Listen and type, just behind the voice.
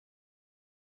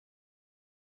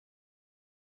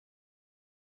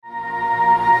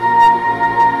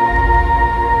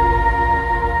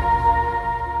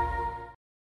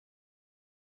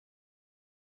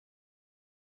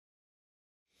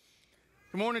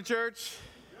Good morning, church.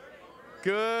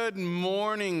 Good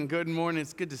morning. Good morning.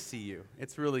 It's good to see you.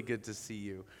 It's really good to see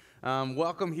you.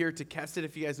 Welcome here to Kesed.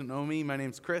 If you guys don't know me, my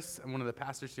name's Chris. I'm one of the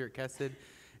pastors here at Kesed,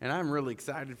 and I'm really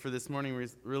excited for this morning. We're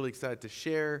really excited to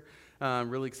share,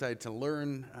 really excited to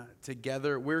learn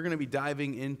together. We're going to be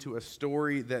diving into a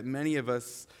story that many of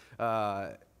us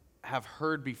have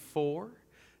heard before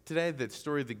today, the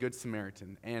story of the Good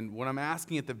Samaritan. And what I'm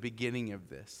asking at the beginning of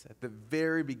this, at the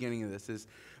very beginning of this, is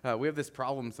we have this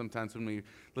problem sometimes when we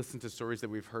listen to stories that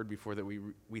we've heard before that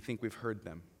we think we've heard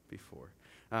them before.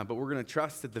 But we're going to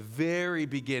trust at the very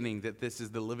beginning that this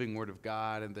is the living Word of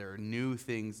God and there are new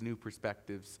things, new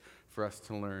perspectives for us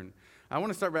to learn. I want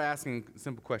to start by asking a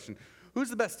simple question. Who's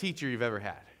the best teacher you've ever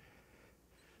had?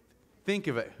 Think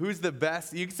of it. Who's the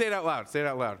best? You can say it out loud. Say it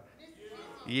out loud.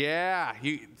 Yeah,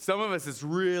 some of us, it's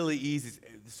really easy.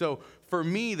 So for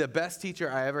me, the best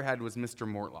teacher I ever had was Mr.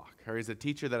 Mortlock. He's a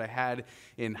teacher that I had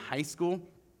in high school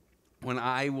when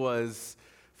I was,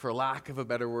 for lack of a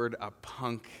better word, a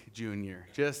punk junior.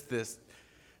 Just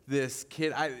this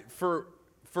kid. For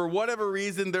whatever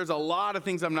reason, there's a lot of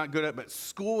things I'm not good at, but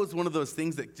school was one of those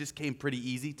things that just came pretty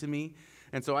easy to me.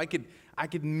 And so I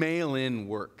could mail in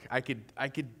work. I could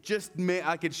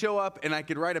show up and I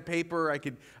could write a paper.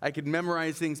 I could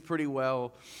memorize things pretty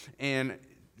well. And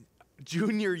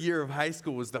junior year of high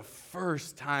school was the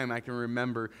first time I can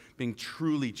remember being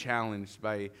truly challenged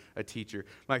by a teacher.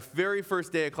 My very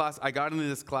first day of class, I got into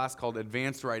this class called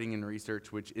Advanced Writing and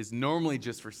Research, which is normally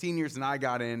just for seniors, and I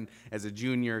got in as a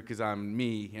junior because I'm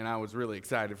me, and I was really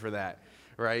excited for that,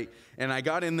 right? And I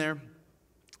got in there.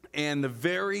 And the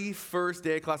very first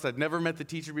day of class, I'd never met the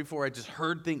teacher before. I just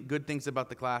heard good things about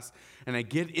the class. And I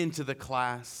get into the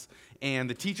class, and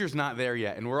the teacher's not there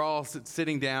yet. And we're all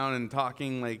sitting down and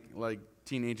talking like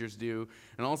teenagers do.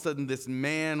 And all of a sudden, this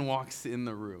man walks in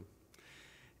the room.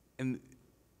 And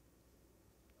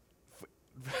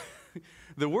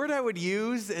the word I would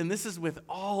use, and this is with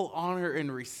all honor and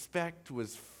respect,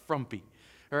 was frumpy.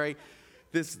 All right?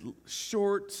 This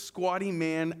short, squatty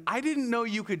man. I didn't know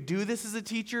you could do this as a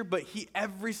teacher, but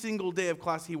every single day of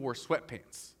class, he wore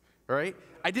sweatpants, all right?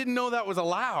 I didn't know that was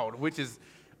allowed, which is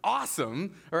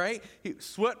awesome, all right?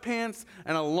 Sweatpants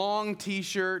and a long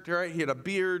T-shirt, all right? He had a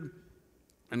beard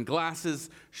and glasses,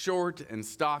 short and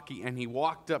stocky, and he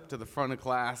walked up to the front of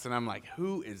class, and I'm like,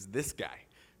 who is this guy?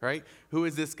 Right? Who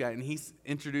is this guy? And he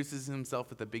introduces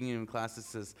himself at the beginning of class and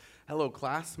says, hello,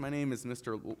 class. My name is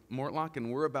Mr. Mortlock,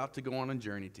 and we're about to go on a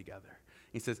journey together.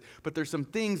 He says, but there's some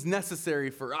things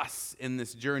necessary for us in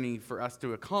this journey for us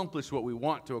to accomplish what we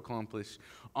want to accomplish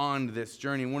on this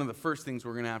journey. And one of the first things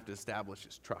we're going to have to establish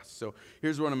is trust. So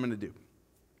here's what I'm going to do.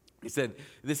 He said,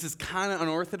 this is kind of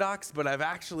unorthodox, but I've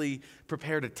actually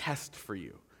prepared a test for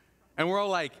you. And we're all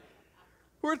like,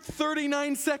 we're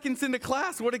 39 seconds into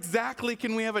class. What exactly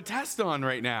can we have a test on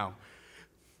right now?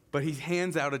 But he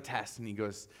hands out a test, and he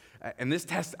goes, and this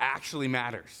test actually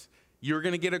matters. You're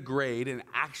going to get a grade, an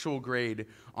actual grade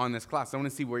on this class. I want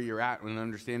to see where you're at when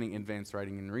understanding advanced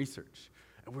writing and research.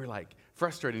 And we're like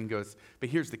frustrated, and goes, but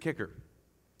here's the kicker.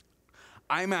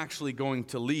 I'm actually going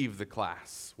to leave the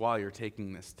class while you're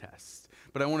taking this test.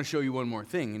 But I want to show you one more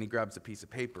thing. And he grabs a piece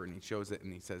of paper, and he shows it,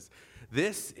 and he says,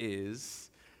 this is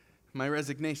my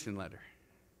resignation letter.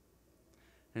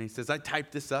 And he says, I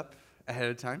typed this up ahead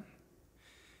of time,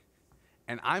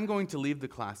 and I'm going to leave the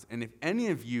class, and if any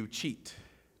of you cheat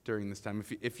during this time,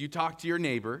 if you talk to your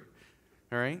neighbor,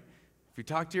 all right, if you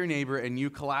talk to your neighbor and you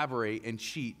collaborate and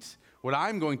cheat, what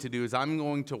I'm going to do is I'm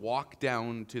going to walk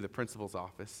down to the principal's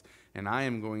office, and I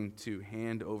am going to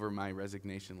hand over my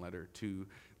resignation letter to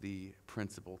the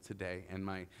principal today. And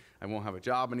I won't have a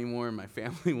job anymore. My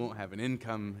family won't have an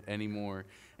income anymore.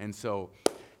 And so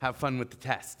have fun with the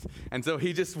test. And so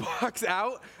he just walks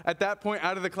out at that point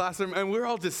out of the classroom, and we're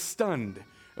all just stunned.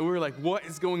 And we were like, what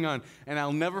is going on? And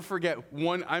I'll never forget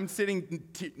I'm sitting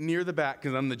near the back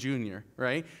because I'm the junior,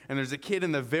 right? And there's a kid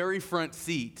in the very front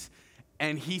seat,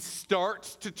 and he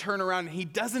starts to turn around, and he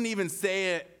doesn't even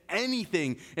say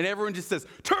anything, and everyone just says,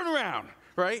 turn around,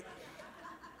 right?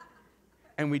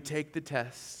 And we take the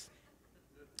test.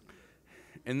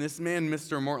 And this man,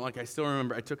 Mr. Mortlock, I still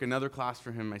remember, I took another class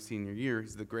for him my senior year.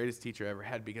 He's the greatest teacher I ever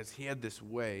had because he had this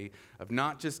way of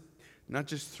not just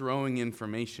throwing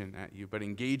information at you, but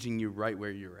engaging you right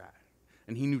where you're at.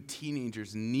 And he knew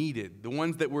teenagers needed, the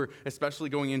ones that were especially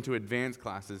going into advanced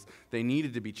classes, they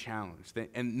needed to be challenged.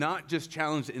 And not just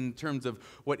challenged in terms of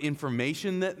what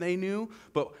information that they knew,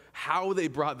 but how they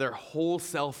brought their whole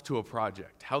self to a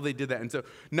project, how they did that. And so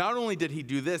not only did he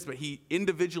do this, but he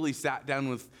individually sat down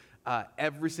with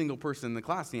every single person in the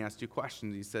class, and he asked two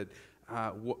questions. He said,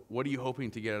 what are you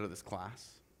hoping to get out of this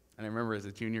class? And I remember as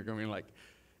a junior going like,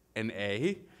 an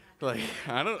A? Like,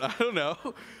 I don't know.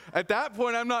 At that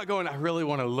point, I'm not going, I really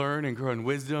want to learn and grow in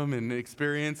wisdom and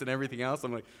experience and everything else.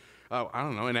 I'm like, oh, I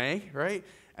don't know, an A, right?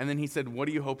 And then he said, what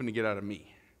are you hoping to get out of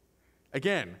me?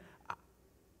 Again,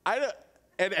 an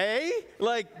A?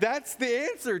 Like, that's the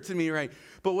answer to me, right?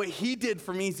 But what he did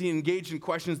for me is he engaged in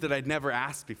questions that I'd never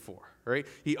asked before, right?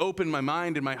 He opened my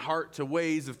mind and my heart to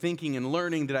ways of thinking and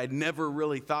learning that I'd never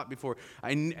really thought before.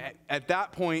 At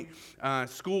that point,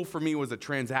 school for me was a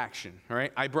transaction,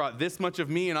 right? I brought this much of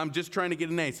me, and I'm just trying to get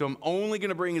an A, so I'm only going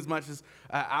to bring as much as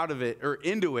out of it or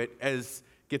into it as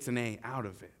gets an A out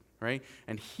of it, right?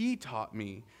 And he taught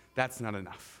me that's not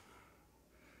enough.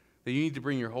 That you need to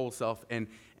bring your whole self,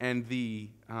 and the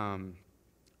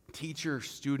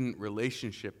teacher-student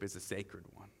relationship is a sacred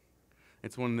one.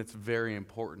 It's one that's very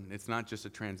important. It's not just a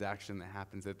transaction that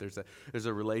happens, that there's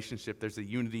a relationship, there's a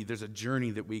unity, there's a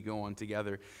journey that we go on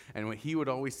together. And what he would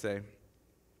always say,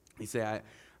 he'd say,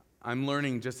 I'm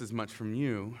learning just as much from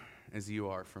you as you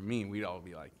are from me. We'd all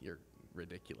be like, you're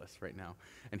ridiculous right now.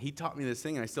 And he taught me this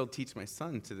thing, and I still teach my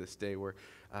son to this day, where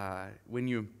when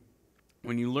you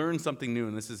learn something new,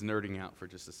 and this is nerding out for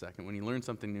just a second, when you learn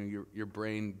something new, your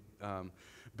brain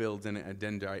builds in a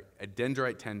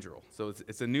dendrite tendril. So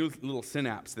it's a new little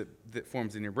synapse that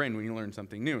forms in your brain when you learn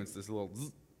something new. It's this little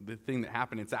the thing that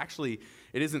happened. It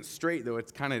isn't straight, though.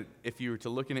 It's kind of, if you were to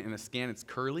look at it in a scan, it's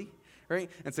curly, right?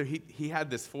 And so he had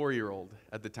this 4-year-old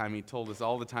at the time. He told us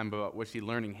all the time about what she's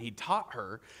learning. He taught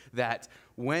her that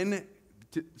when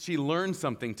she learned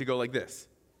something to go like this,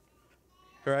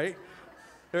 right?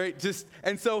 Right,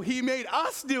 and so he made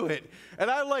us do it.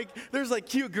 And there's like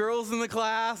cute girls in the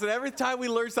class, and every time we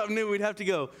learned something new, we'd have to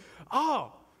go,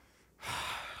 oh,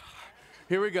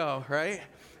 here we go, right?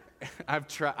 I've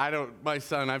tried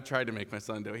to make my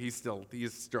son do it.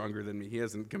 He's stronger than me. He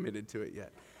hasn't committed to it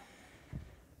yet.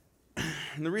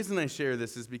 And the reason I share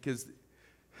this is because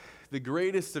the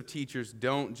greatest of teachers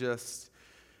don't just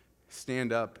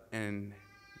stand up and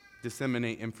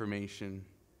disseminate information.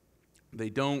 They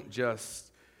don't just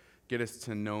get us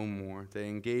to know more. They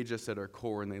engage us at our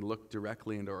core, and they look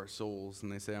directly into our souls,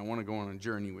 and they say, I want to go on a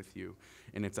journey with you,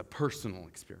 and it's a personal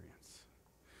experience.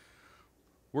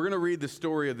 We're going to read the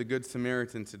story of the Good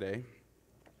Samaritan today,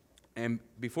 and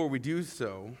before we do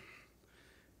so,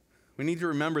 we need to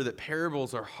remember that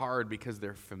parables are hard because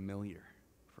they're familiar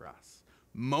for us.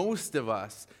 Most of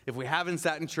us, if we haven't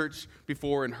sat in church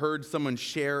before and heard someone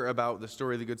share about the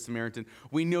story of the Good Samaritan,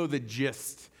 we know the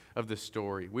gist of the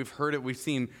story. We've heard it, we've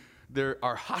seen. There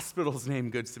are hospitals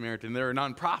named Good Samaritan. There are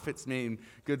nonprofits named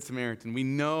Good Samaritan. We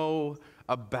know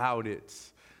about it,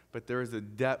 but there is a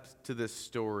depth to this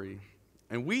story.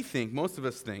 And most of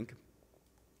us think,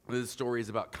 that this story is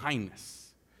about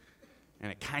kindness,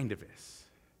 and it kind of is.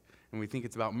 And we think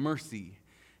it's about mercy,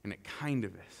 and it kind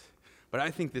of is. But I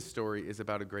think this story is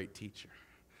about a great teacher.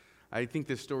 I think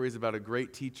this story is about a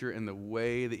great teacher and the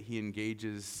way that he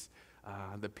engages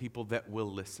the people that will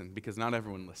listen, because not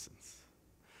everyone listens.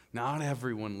 Not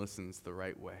everyone listens the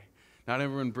right way. Not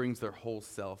everyone brings their whole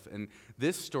self. And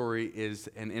this story is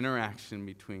an interaction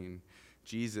between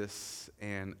Jesus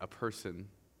and a person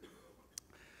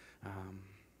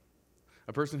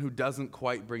who doesn't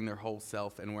quite bring their whole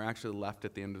self, and we're actually left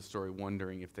at the end of the story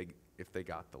wondering if they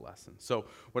got the lesson. So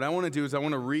what I want to do is I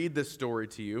want to read this story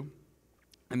to you,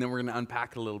 and then we're going to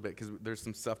unpack it a little bit, because there's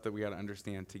some stuff that we got to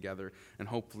understand together, and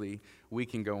hopefully we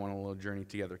can go on a little journey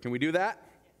together. Can we do that?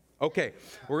 Okay,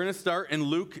 we're going to start in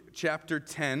Luke chapter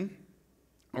 10.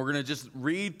 We're going to just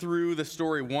read through the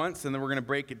story once, and then we're going to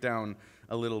break it down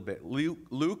a little bit.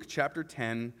 Luke chapter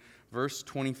 10, verse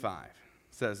 25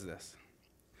 says this.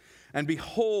 And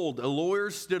behold, a lawyer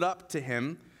stood up to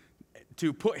him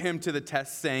to put him to the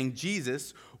test, saying,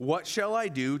 Jesus, what shall I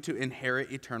do to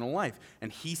inherit eternal life?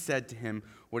 And he said to him,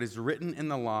 what is written in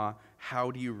the law, how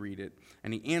do you read it?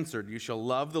 And he answered, you shall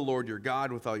love the Lord your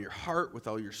God with all your heart, with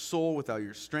all your soul, with all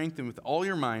your strength, and with all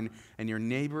your mind, and your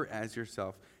neighbor as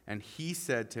yourself. And he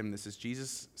said to him, this is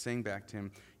Jesus saying back to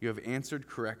him, you have answered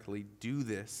correctly, do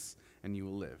this, and you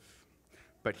will live.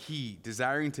 But he,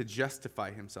 desiring to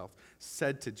justify himself,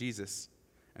 said to Jesus,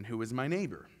 and who is my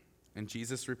neighbor? And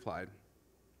Jesus replied,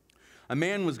 a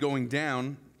man was going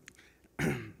down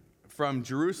from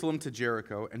Jerusalem to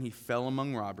Jericho, and he fell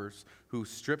among robbers, who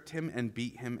stripped him and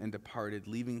beat him and departed,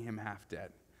 leaving him half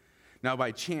dead. Now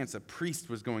by chance a priest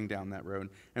was going down that road,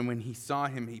 and when he saw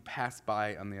him, he passed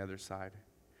by on the other side.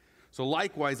 So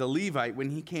likewise a Levite, when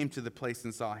he came to the place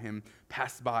and saw him,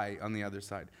 passed by on the other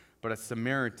side. But a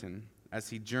Samaritan, as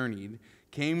he journeyed,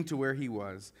 came to where he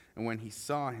was, and when he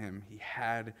saw him, he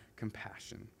had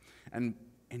compassion. And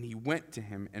And he went to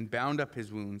him and bound up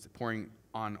his wounds, pouring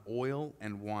on oil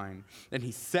and wine. Then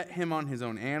he set him on his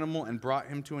own animal and brought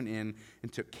him to an inn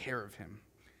and took care of him.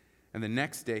 And the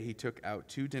next day he took out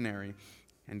 2 denarii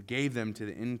and gave them to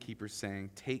the innkeeper,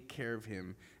 saying, "Take care of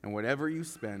him, and whatever you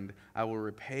spend, I will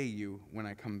repay you when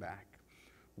I come back."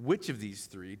 Which of these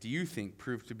 3 do you think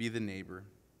proved to be the neighbor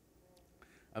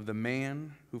of the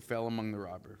man who fell among the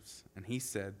robbers? And he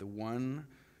said, "The one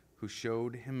who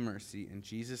showed him mercy." And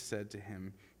Jesus said to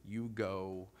him, "You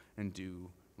go and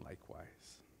do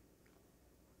likewise."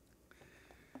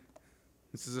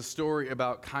 This is a story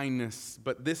about kindness,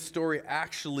 but this story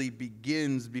actually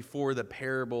begins before the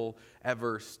parable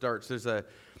ever starts. There's a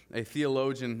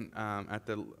theologian at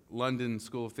the London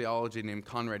School of Theology named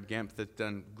Conrad Gemp that's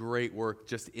done great work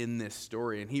just in this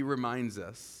story, and he reminds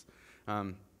us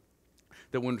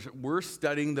that when we're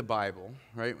studying the Bible,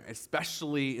 right,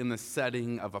 especially in the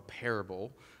setting of a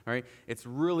parable, right, it's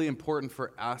really important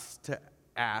for us to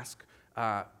ask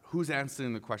who's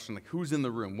answering the question, like who's in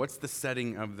the room, what's the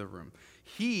setting of the room.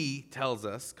 He tells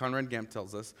us, Conrad Gemp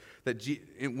tells us, that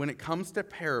when it comes to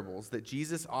parables, that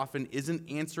Jesus often isn't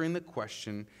answering the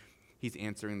question, he's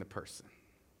answering the person.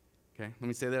 Okay, let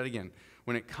me say that again.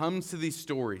 When it comes to these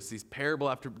stories, these parable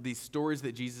after these stories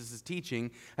that Jesus is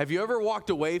teaching, have you ever walked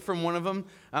away from one of them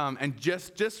and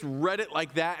just read it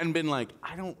like that and been like,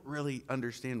 I don't really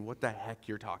understand what the heck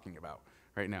you're talking about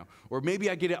right now? Or maybe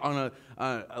I get it on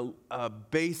a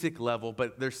basic level,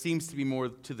 but there seems to be more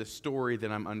to the story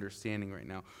than I'm understanding right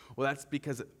now. Well, that's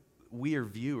because we are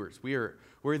viewers. We're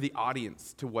the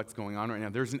audience to what's going on right now.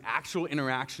 There's an actual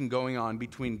interaction going on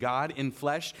between God in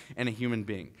flesh and a human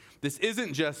being. This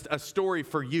isn't just a story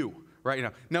for you right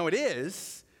now. No, it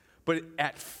is, but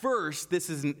at first, this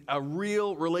is a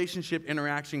real relationship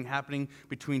interaction happening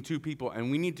between 2 people,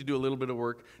 and we need to do a little bit of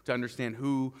work to understand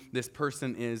who this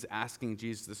person is asking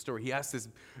Jesus the story. He asks this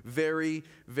very,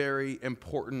 very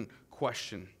important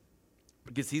question,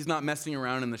 because he's not messing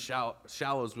around in the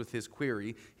shallows with his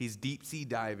query. He's deep sea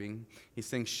diving. He's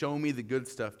saying, show me the good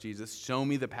stuff, Jesus. Show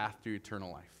me the path to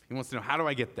eternal life. He wants to know, how do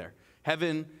I get there?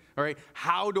 Heaven, all right?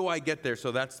 How do I get there?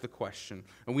 So that's the question.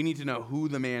 And we need to know who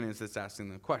the man is that's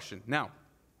asking the question. Now,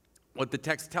 what the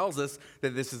text tells us,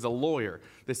 that this is a lawyer.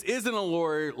 This isn't a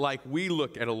lawyer like we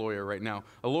look at a lawyer right now.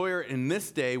 A lawyer in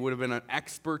this day would have been an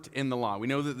expert in the law. We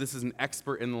know that this is an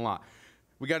expert in the law.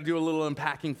 We got to do a little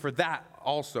unpacking for that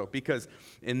also, because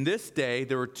in this day,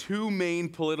 there were 2 main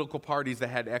political parties that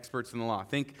had experts in the law.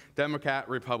 Think Democrat,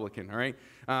 Republican, all right?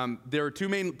 There were 2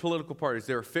 main political parties.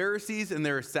 There were Pharisees and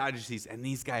there were Sadducees, and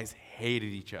these guys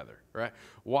hated each other, right?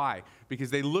 Why?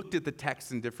 Because they looked at the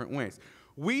text in different ways.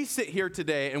 We sit here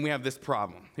today and we have this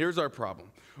problem. Here's our problem.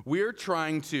 We're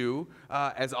trying to,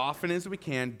 as often as we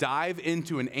can, dive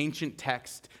into an ancient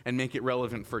text and make it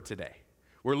relevant for today.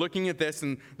 We're looking at this,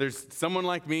 and there's someone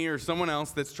like me or someone else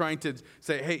that's trying to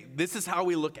say, hey, this is how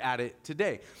we look at it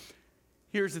today.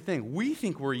 Here's the thing. We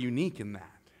think we're unique in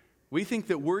that. We think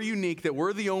that we're unique, that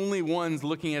we're the only ones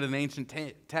looking at an ancient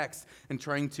text and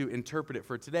trying to interpret it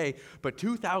for today. But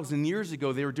 2,000 years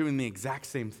ago, they were doing the exact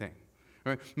same thing.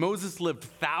 Right? Moses lived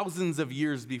thousands of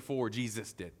years before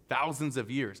Jesus did. Thousands of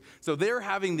years. So they're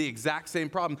having the exact same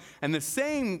problem. And the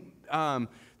same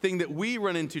thing that we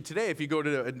run into today, if you go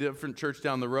to a different church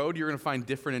down the road, you're going to find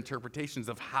different interpretations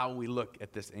of how we look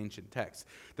at this ancient text.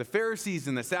 The Pharisees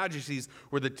and the Sadducees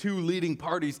were the 2 leading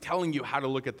parties telling you how to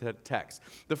look at the text.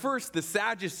 The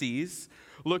Sadducees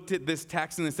looked at this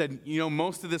text and they said,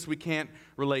 most of this we can't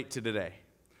relate to today.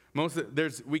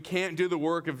 We can't do the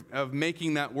work of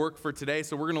making that work for today,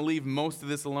 so we're going to leave most of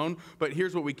this alone, but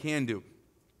here's what we can do.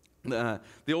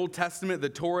 The Old Testament, the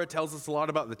Torah, tells us a lot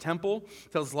about the temple,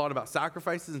 tells us a lot about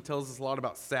sacrifices, and tells us a lot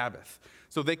about Sabbath.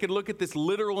 So they could look at this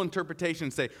literal interpretation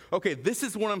and say, okay, this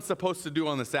is what I'm supposed to do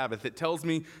on the Sabbath. It tells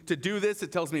me to do this.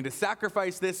 It tells me to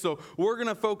sacrifice this. So we're going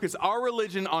to focus our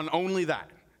religion on only that.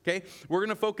 Okay? We're going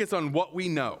to focus on what we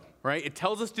know, right? It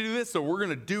tells us to do this, so we're going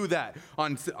to do that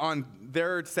on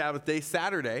their Sabbath day,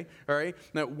 Saturday, all right?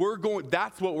 Now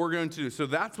that's what we're going to do. So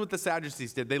that's what the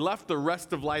Sadducees did. They left the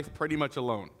rest of life pretty much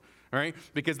alone. All right?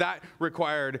 Because that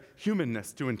required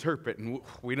humanness to interpret, and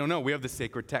we don't know. We have the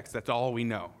sacred text. That's all we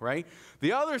know, right?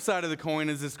 The other side of the coin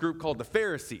is this group called the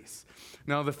Pharisees.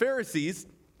 Now, the Pharisees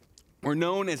were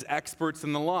known as experts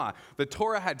in the law. The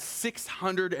Torah had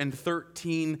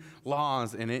 613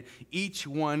 laws in it, each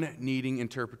one needing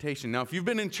interpretation. Now, if you've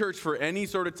been in church for any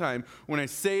sort of time, when I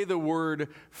say the word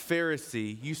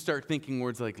Pharisee, you start thinking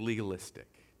words like legalistic,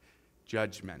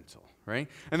 judgmental. Right?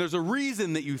 And there's a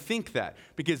reason that you think that,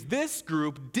 because this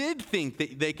group did think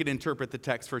that they could interpret the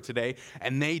text for today,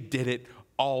 and they did it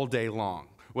all day long.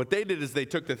 What they did is they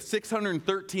took the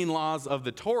 613 laws of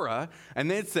the Torah, and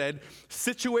they'd said,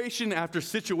 situation after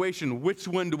situation, which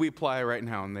one do we apply right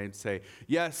now? And they'd say,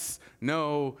 yes,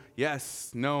 no,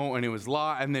 and it was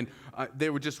law. And then they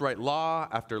would just write law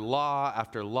after law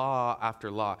after law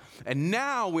after law. And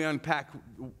now we unpack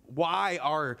why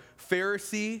our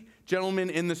Pharisee gentleman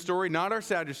in the story, not our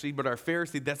Sadducee, but our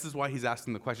Pharisee, this is why he's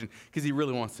asking the question, because he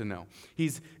really wants to know.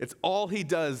 It's all he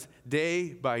does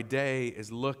day by day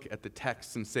is look at the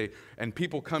text and say, and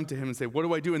people come to him and say, what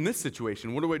do I do in this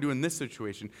situation? What do I do in this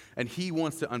situation? And he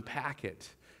wants to unpack it.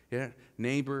 Yeah,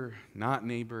 neighbor, not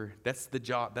neighbor, that's the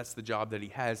job that he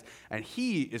has. And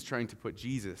he is trying to put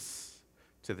Jesus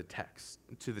to the test.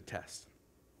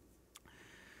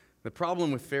 The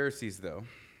problem with Pharisees, though,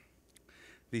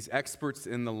 these experts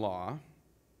in the law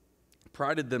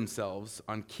prided themselves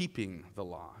on keeping the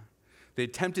law. They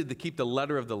attempted to keep the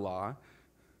letter of the law,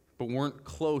 but weren't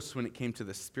close when it came to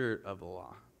the spirit of the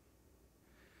law.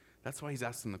 That's why he's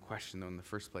asking the question, though, in the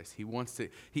first place.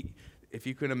 If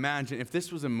you could imagine, if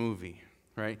this was a movie,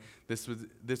 right, this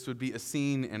would be a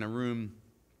scene in a room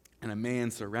and a man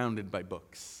surrounded by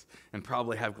books and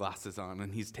probably have glasses on,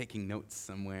 and he's taking notes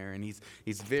somewhere, and he's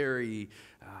very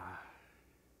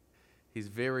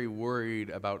worried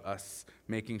about us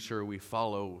making sure we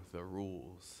follow the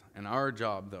rules. And our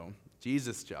job, though,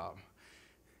 Jesus' job,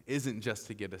 isn't just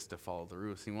to get us to follow the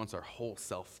rules. He wants our whole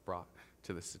self brought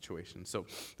to the situation. So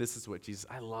this is what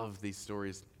I love these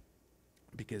stories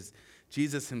because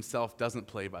Jesus himself doesn't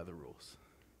play by the rules.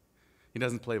 He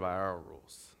doesn't play by our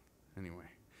rules. Anyway,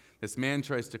 this man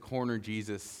tries to corner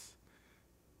Jesus.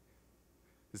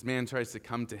 This man tries to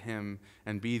come to him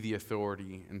and be the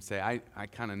authority and say, I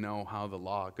kind of know how the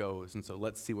law goes, and so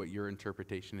let's see what your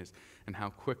interpretation is and how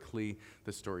quickly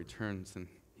the story turns. And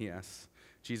he asks,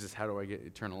 Jesus, how do I get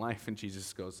eternal life? And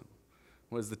Jesus goes,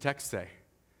 what does the text say?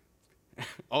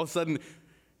 All of a sudden,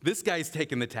 this guy's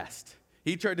taking the test.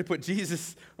 He tried to put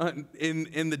Jesus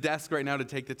in the desk right now to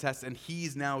take the test, and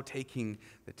he's now taking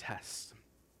the test.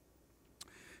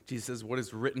 Jesus says, what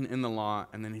is written in the law?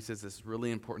 And then he says this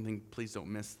really important thing. Please don't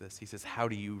miss this. He says, how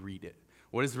do you read it?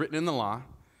 What is written in the law?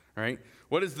 All right?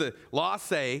 What does the law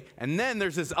say? And then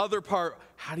there's this other part.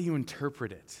 How do you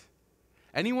interpret it?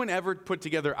 Anyone ever put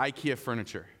together IKEA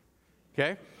furniture?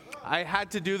 Okay? I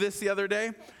had to do this the other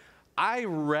day. I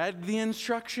read the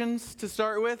instructions to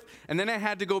start with, and then I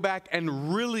had to go back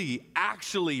and really,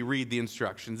 actually read the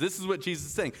instructions. This is what Jesus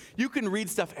is saying. You can read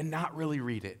stuff and not really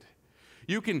read it.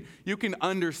 You can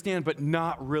understand, but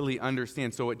not really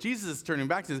understand. So what Jesus is turning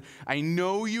back to is, I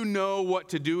know you know what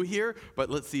to do here, but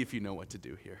let's see if you know what to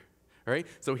do here. All right?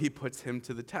 So he puts him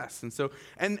to the test.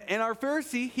 And our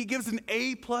Pharisee, he gives an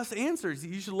A+ answer.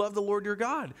 You should love the Lord your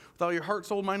God with all your heart,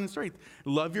 soul, mind, and strength.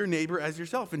 Love your neighbor as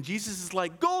yourself. And Jesus is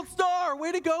like, gold star,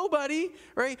 way to go, buddy.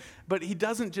 Right? But he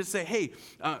doesn't just say, hey,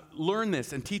 learn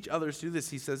this and teach others to do this.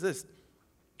 He says this.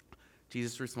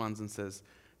 Jesus responds and says,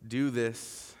 do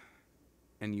this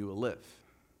and you will live.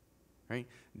 Right?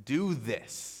 Do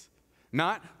this.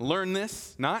 Not learn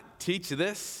this, not teach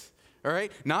this, all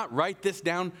right? Not write this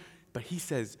down. But he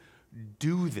says,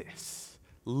 do this,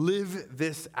 live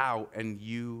this out, and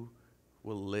you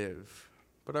will live.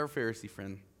 But our Pharisee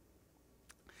friend,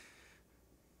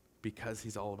 because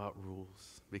he's all about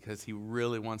rules, because he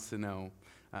really wants to know,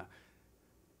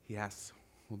 he asks,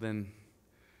 well then,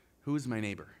 who's my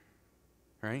neighbor?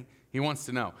 Right? He wants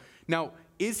to know. Now,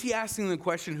 is he asking the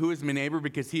question, who is my neighbor?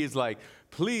 Because he is like,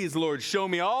 please, Lord, show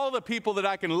me all the people that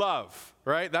I can love.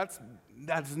 Right? That's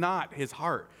not his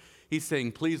heart. He's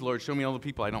saying, please, Lord, show me all the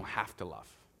people I don't have to love.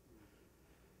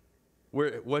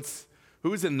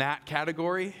 Who's in that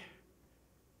category?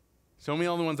 Show me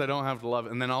all the ones I don't have to love,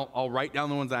 and then I'll write down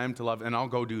the ones I am to love, and I'll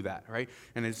go do that, right?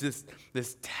 And it's just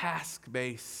this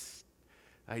task-based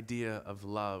idea of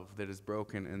love that is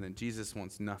broken and that Jesus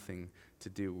wants nothing to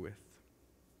do with.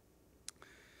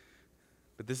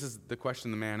 But this is the question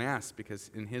the man asks,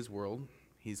 because in his world,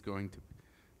 he's going to,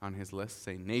 on his list,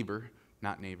 say neighbor,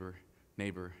 not neighbor,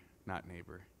 neighbor, not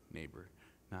neighbor, neighbor,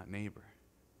 not neighbor.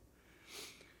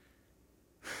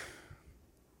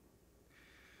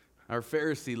 Our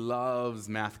Pharisee loves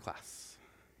math class.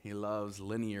 He loves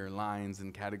linear lines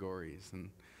and categories. And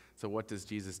so what does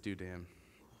Jesus do to him?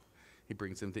 He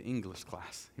brings him to English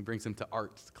class. He brings him to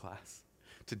arts class,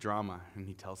 to drama, and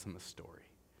he tells him a story.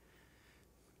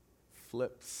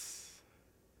 Flips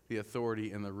the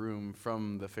authority in the room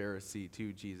from the Pharisee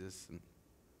to Jesus.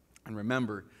 And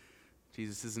remember,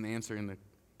 Jesus isn't answering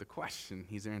the question,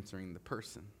 he's answering the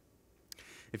person.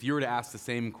 If you were to ask the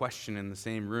same question in the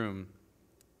same room,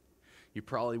 you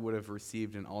probably would have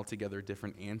received an altogether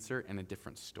different answer and a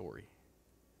different story.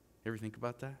 You ever think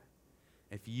about that?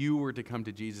 If you were to come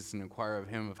to Jesus and inquire of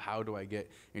him of how do I get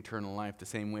eternal life, the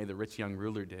same way the rich young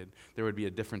ruler did, there would be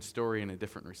a different story and a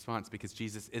different response, because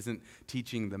Jesus isn't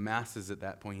teaching the masses at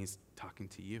that point. He's talking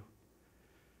to you.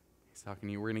 He's talking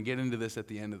to you. We're going to get into this at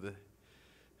the end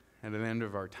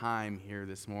of our time here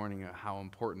this morning, how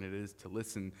important it is to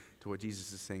listen to what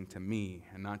Jesus is saying to me,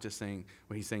 and not just saying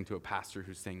what he's saying to a pastor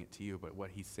who's saying it to you, but what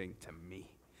he's saying to me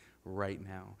right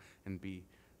now, and be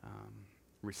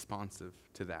responsive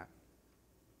to that.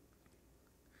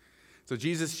 So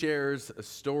Jesus shares a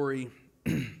story,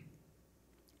 and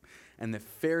the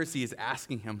Pharisee is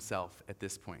asking himself at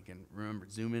this point, and remember,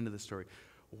 zoom into the story,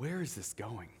 where is this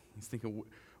going? He's thinking,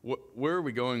 where are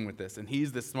we going with this? And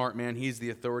he's the smart man, he's the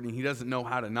authority, and he doesn't know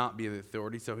how to not be the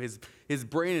authority, so his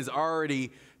brain is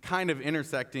already kind of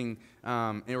intersecting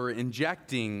or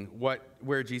injecting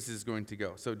where Jesus is going to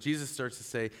go. So Jesus starts to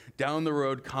say, down the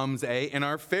road comes and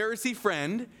our Pharisee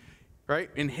friend, right,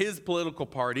 in his political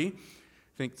party,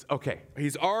 thinks, okay,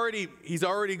 he's already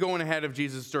going ahead of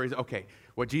Jesus' stories. Okay,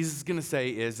 what Jesus is going to say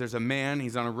is there's a man,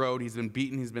 he's on a road, he's been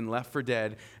beaten, he's been left for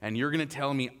dead, and you're going to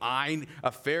tell me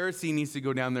a Pharisee needs to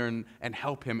go down there and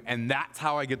help him, and that's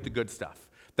how I get the good stuff.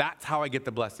 That's how I get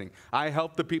the blessing. I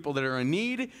help the people that are in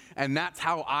need, and that's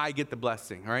how I get the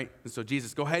blessing, all right? And so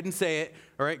Jesus, go ahead and say it,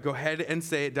 all right? Go ahead and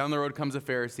say it. Down the road comes a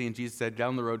Pharisee, and Jesus said,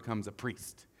 down the road comes a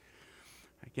priest.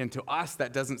 Again, to us,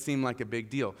 that doesn't seem like a big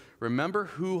deal. Remember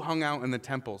who hung out in the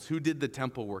temples? Who did the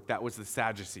temple work? That was the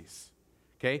Sadducees.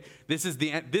 Okay? This is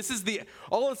the,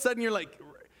 all of a sudden you're like,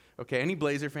 okay, any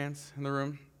Blazer fans in the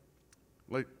room?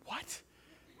 Like, what?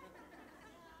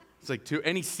 It's like,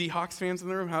 any Seahawks fans in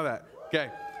the room? How that? Okay.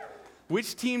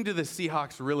 Which team do the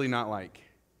Seahawks really not like?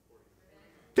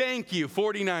 Thank you,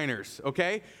 49ers,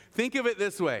 okay? Think of it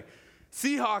this way.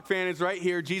 Seahawk fan is right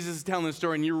here. Jesus is telling the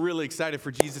story, and you're really excited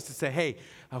for Jesus to say, hey,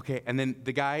 okay. And then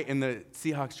the guy in the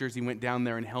Seahawks jersey went down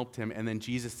there and helped him. And then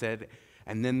Jesus said,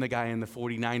 and then the guy in the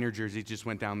 49er jersey just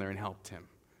went down there and helped him.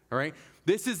 All right?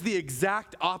 This is the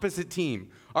exact opposite team.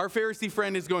 Our Pharisee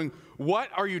friend is going, what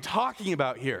are you talking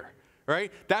about here?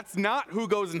 Right? That's not who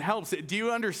goes and helps it. Do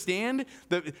you understand?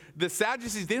 The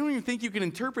Sadducees, they don't even think you can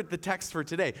interpret the text for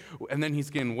today. And then he's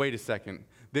going, wait a second.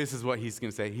 This is what he's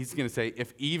going to say. He's going to say,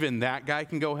 if even that guy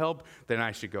can go help, then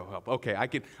I should go help. Okay,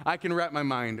 I can wrap my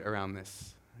mind around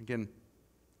this. Again,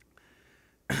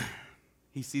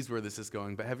 he sees where this is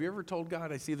going. But have you ever told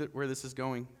God, I see where this is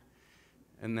going?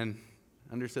 And then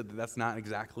understood that that's not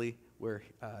exactly where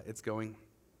it's going?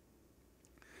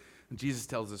 Jesus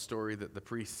tells a story that the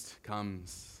priest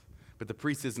comes, but the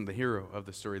priest isn't the hero of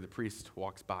the story. The priest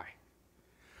walks by.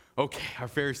 Okay, our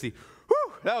Pharisee,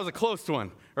 whew, that was a close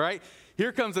one, all right?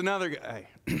 Here comes another guy,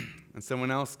 and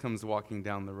someone else comes walking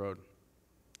down the road,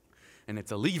 and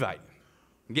it's a Levite.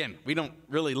 Again, we don't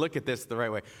really look at this the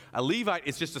right way. A Levite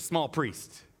is just a small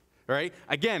priest, all right?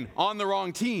 Again, on the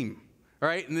wrong team, all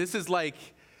right? And this is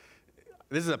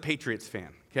a Patriots fan,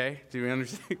 okay? Do we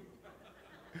understand?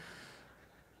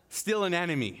 Still an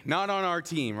enemy, not on our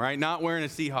team, right? Not wearing a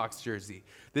Seahawks jersey.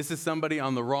 This is somebody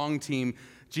on the wrong team.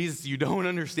 Jesus, you don't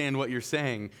understand what you're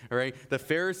saying, all right? The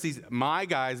Pharisees, my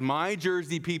guys, my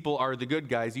jersey people are the good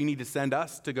guys. You need to send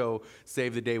us to go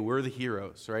save the day. We're the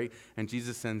heroes, right? And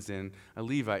Jesus sends in a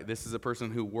Levite. This is a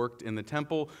person who worked in the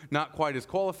temple, not quite as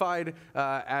qualified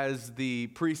as the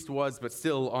priest was, but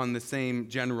still on the same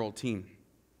general team.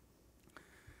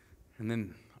 And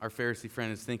then our Pharisee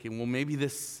friend is thinking, well, maybe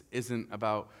this isn't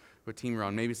about what team you're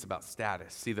on. Maybe it's about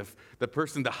status. See, the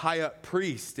person, the high-up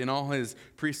priest in all his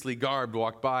priestly garb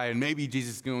walked by, and maybe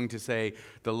Jesus is going to say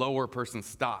the lower person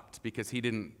stopped because he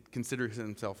didn't consider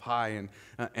himself high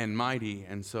and mighty.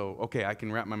 And so, okay, I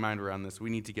can wrap my mind around this. We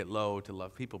need to get low to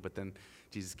love people. But then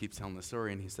Jesus keeps telling the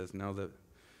story, and he says, no, the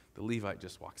Levite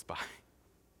just walks by.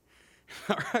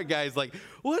 All right, guys, like,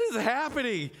 what is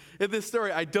happening in this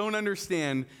story? I don't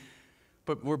understand.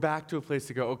 But we're back to a place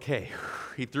to go, okay,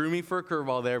 he threw me for a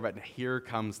curveball there, but here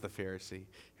comes the Pharisee.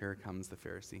 Here comes the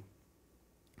Pharisee.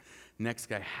 Next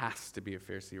guy has to be a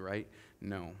Pharisee, right?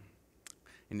 No.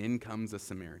 And in comes a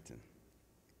Samaritan.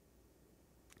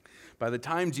 By the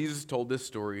time Jesus told this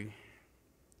story,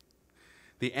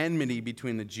 the enmity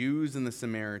between the Jews and the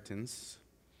Samaritans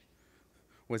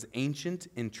was ancient,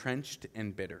 entrenched,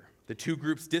 and bitter. The two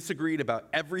groups disagreed about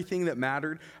everything that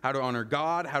mattered, how to honor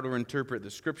God, how to interpret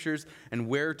the scriptures, and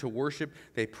where to worship.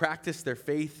 They practiced their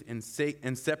faith in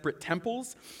separate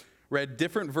temples, read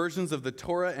different versions of the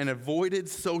Torah, and avoided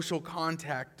social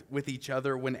contact with each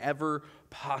other whenever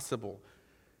possible.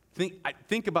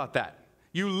 Think about that.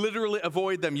 You literally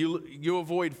avoid them. You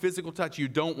avoid physical touch. You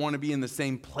don't want to be in the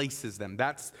same place as them.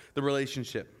 That's the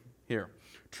relationship here.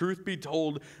 Truth be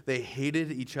told, they hated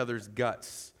each other's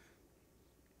guts.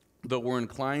 Though we're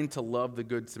inclined to love the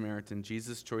Good Samaritan,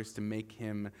 Jesus' choice to make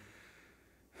him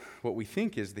what we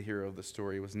think is the hero of the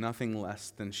story was nothing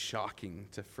less than shocking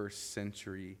to first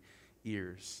century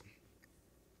ears.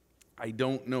 I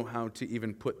don't know how to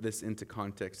even put this into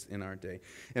context in our day.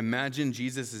 Imagine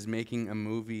Jesus is making a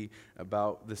movie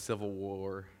about the Civil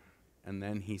War, and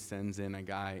then he sends in a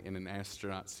guy in an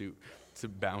astronaut suit to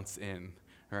bounce in,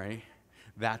 right?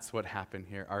 That's what happened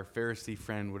here. Our Pharisee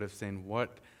friend would have said,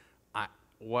 what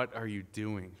are you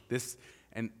doing? This,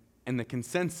 and the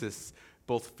consensus,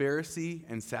 both Pharisee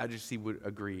and Sadducee would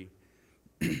agree,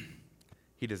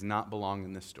 he does not belong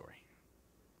in this story.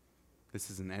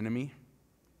 This is an enemy.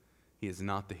 He is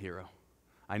not the hero.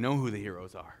 I know who the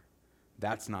heroes are.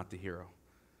 That's not the hero.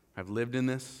 I've lived in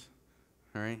this,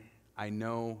 all right? I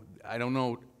don't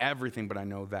know everything, but I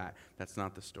know that. That's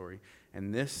not the story.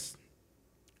 And as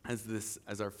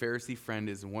our Pharisee friend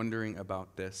is wondering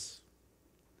about this,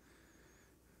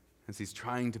 as he's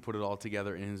trying to put it all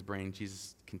together in his brain,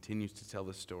 Jesus continues to tell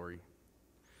the story.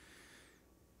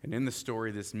 And in the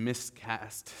story, this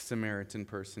miscast Samaritan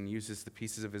person uses the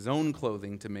pieces of his own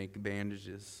clothing to make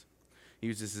bandages. He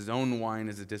uses his own wine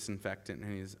as a disinfectant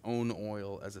and his own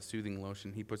oil as a soothing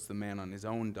lotion. He puts the man on his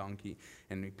own donkey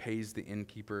and he pays the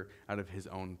innkeeper out of his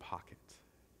own pocket.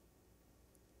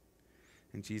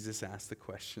 And Jesus asked the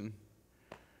question,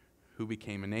 who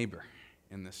became a neighbor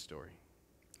in this story?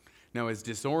 Now, as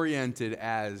disoriented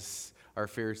as our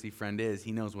Pharisee friend is,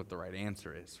 he knows what the right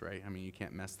answer is, right? I mean, you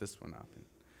can't mess this one up.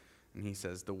 And he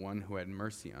says, the one who had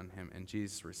mercy on him. And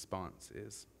Jesus' response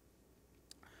is,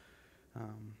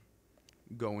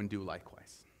 go and do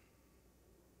likewise.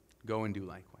 Go and do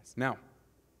likewise. Now,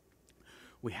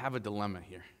 we have a dilemma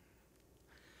here.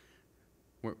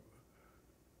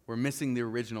 We're missing the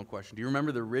original question. Do you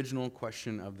remember the original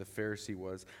question of the Pharisee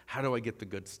was, how do I get the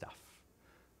good stuff?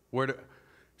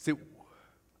 See,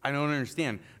 I don't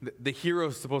understand. The hero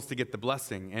is supposed to get the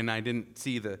blessing, and I didn't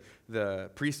see the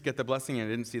priest get the blessing, and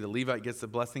I didn't see the Levite gets the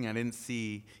blessing, I didn't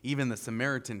see even the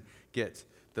Samaritan get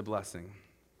the blessing.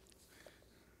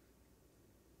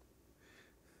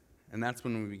 And that's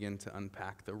when we begin to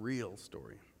unpack the real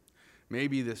story.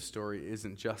 Maybe this story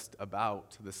isn't just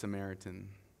about the Samaritan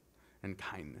and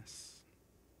kindness.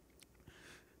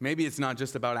 Maybe it's not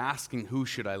just about asking, who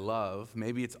should I love?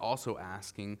 Maybe it's also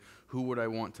asking, who would I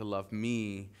want to love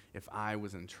me if I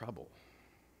was in trouble?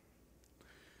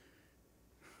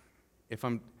 If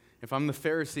I'm the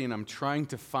Pharisee and I'm trying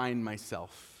to find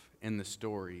myself in the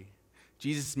story,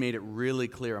 Jesus made it really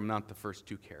clear I'm not the first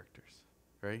two characters,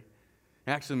 right?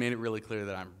 He actually made it really clear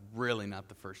that I'm really not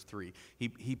the first three.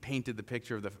 He painted the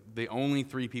picture of the only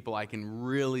three people I can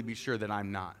really be sure that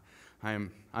I'm not.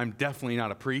 I'm definitely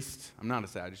not a priest. I'm not a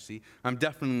Sadducee. I'm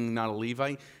definitely not a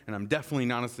Levite, and I'm definitely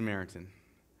not a Samaritan.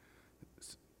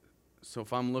 So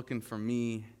if I'm looking for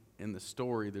me in the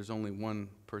story, there's only one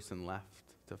person left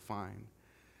to find,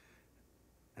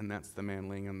 and that's the man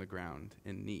laying on the ground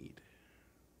in need.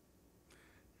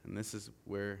 And this is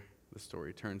where the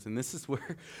story turns, and this is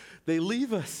where they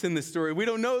leave us in the story. We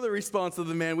don't know the response of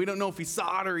the man. We don't know if he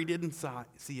saw it or he didn't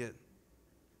see it.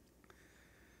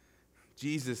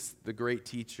 Jesus, the great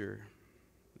teacher,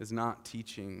 is not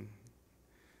teaching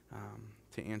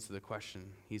to answer the question.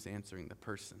 He's answering the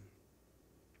person.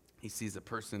 He sees a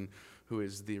person who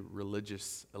is the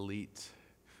religious elite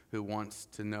who wants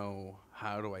to know,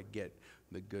 how do I get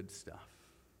the good stuff?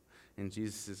 And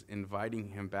Jesus is inviting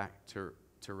him back to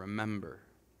remember,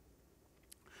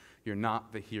 you're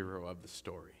not the hero of the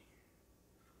story.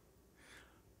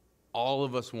 All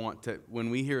of us want to,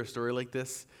 when we hear a story like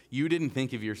this, you didn't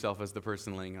think of yourself as the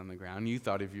person laying on the ground. You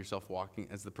thought of yourself walking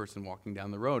as the person walking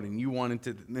down the road, and you wanted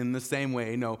to, in the same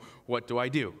way, know, what do I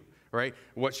do, right?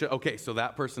 Okay, so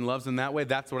that person loves in that way.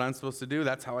 That's what I'm supposed to do.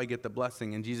 That's how I get the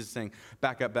blessing. And Jesus is saying,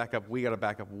 back up. We got to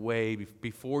back up way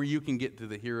before you can get to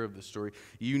the hero of the story.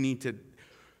 You need to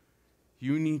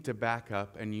back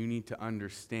up, and you need to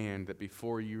understand that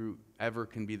before you ever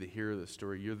can be the hero of the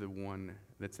story, you're the one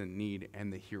that's in need,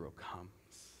 and the hero comes.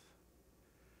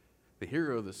 The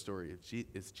hero of the story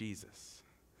is Jesus.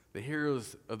 The hero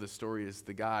of the story is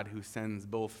the God who sends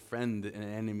both friend and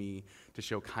enemy to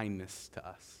show kindness to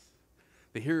us.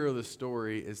 The hero of the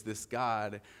story is this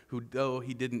God who, though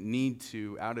he didn't need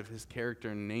to, out of his character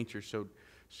and nature, showed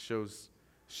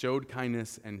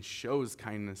kindness and shows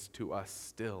kindness to us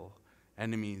still,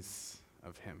 enemies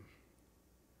of him.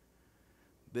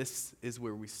 This is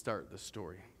where we start the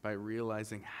story, by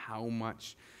realizing how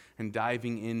much and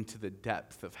diving into the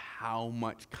depth of how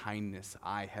much kindness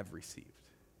I have received.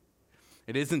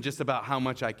 It isn't just about how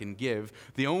much I can give.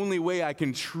 The only way I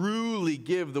can truly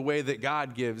give the way that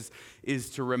God gives is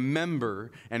to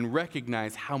remember and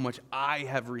recognize how much I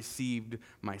have received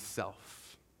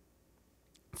myself.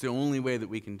 It's the only way that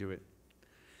we can do it.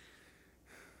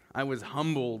 I was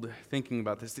humbled thinking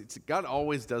about this. God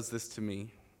always does this to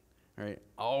me, right?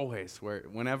 Always.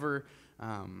 Whenever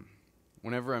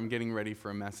I'm getting ready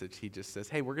for a message, he just says,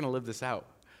 hey, we're going to live this out.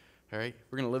 All right?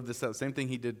 We're going to live this out. Same thing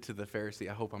he did to the Pharisee.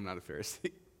 I hope I'm not a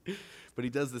Pharisee. But he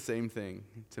does the same thing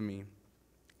to me.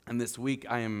 And this week,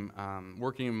 I am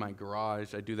working in my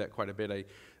garage. I do that quite a bit.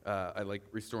 I like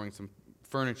restoring some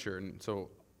furniture, and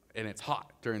it's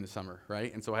hot during the summer,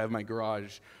 right? And so I have my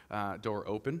garage door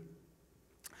open.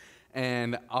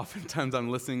 And oftentimes I'm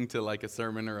listening to like a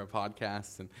sermon or a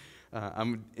podcast, and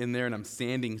I'm in there and I'm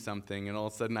sanding something, and all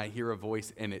of a sudden I hear a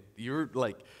voice, and you're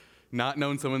like not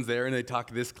knowing someone's there, and they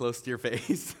talk this close to your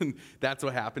face, and that's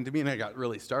what happened to me, and I got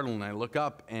really startled, and I look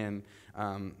up, and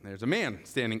there's a man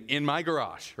standing in my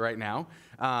garage right now,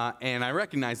 and I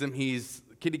recognize him. He's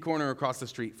kitty corner across the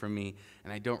street from me,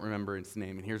 and I don't remember his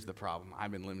name, and here's the problem.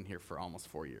 I've been living here for almost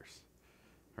 4 years,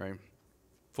 right?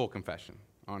 Full confession,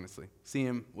 honestly. See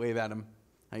him, wave at him.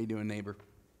 How you doing, neighbor?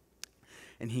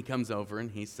 And he comes over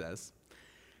and he says,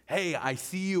 hey, I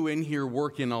see you in here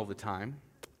working all the time,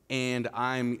 and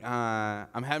I'm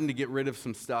having to get rid of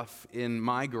some stuff in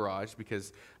my garage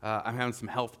because I'm having some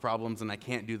health problems and I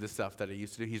can't do the stuff that I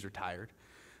used to do. He's retired.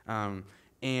 And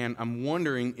I'm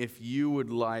wondering if you would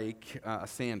like a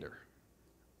sander.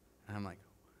 And I'm like,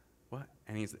 what?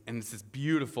 And it's this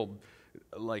beautiful,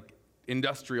 like,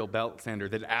 industrial belt sander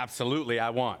that absolutely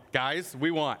I want. Guys,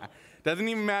 we want. Doesn't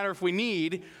even matter if we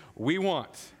need, we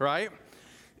want, right?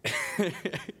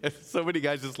 So many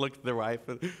guys just looked at their wife,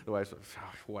 and the wife's like, oh,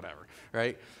 whatever,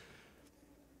 right?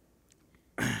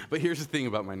 But here's the thing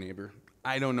about my neighbor.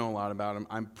 I don't know a lot about him.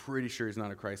 I'm pretty sure he's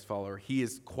not a Christ follower. He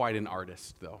is quite an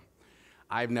artist, though.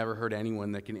 I've never heard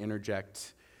anyone that can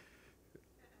interject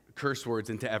curse words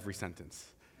into every sentence.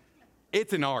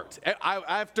 It's an art.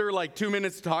 After like 2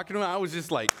 minutes talking to him, I was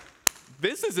just like,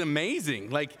 this is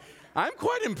amazing. Like, I'm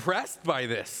quite impressed by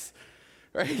this.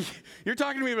 Right? You're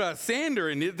talking to me about a sander,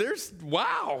 and there's,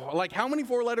 wow, like how many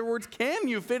 4-letter words can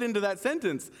you fit into that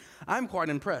sentence? I'm quite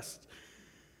impressed.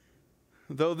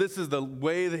 Though this is the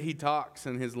way that he talks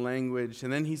and his language,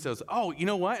 and then he says, oh, you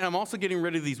know what? And I'm also getting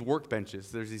rid of these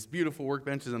workbenches. There's these beautiful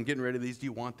workbenches. I'm getting rid of these. Do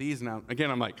you want these? And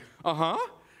I'm like, uh-huh,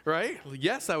 right?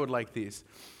 Yes, I would like these.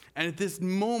 And at this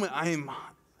moment,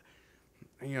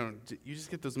 you just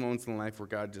get those moments in life where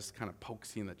God just kind of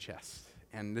pokes you in the chest.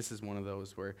 And this is one of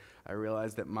those where I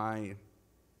realize that my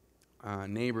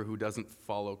neighbor who doesn't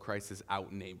follow Christ is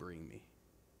out-neighboring me.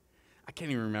 I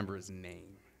can't even remember his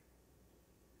name.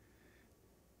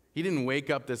 He didn't wake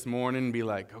up this morning and be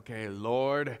like, okay,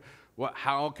 Lord,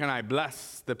 how can I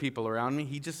bless the people around me?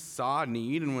 He just saw a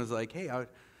need and was like, hey, I'm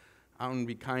going to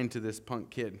be kind to this punk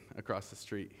kid across the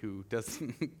street who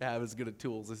doesn't have as good of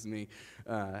tools as me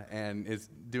and is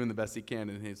doing the best he can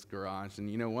in his garage. And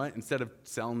you know what? Instead of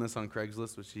selling this on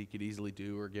Craigslist, which he could easily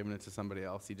do, or giving it to somebody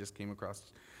else, he just came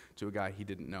across to a guy he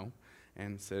didn't know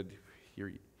and said, here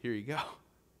you go.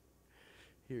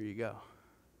 Here you go.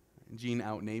 And Gene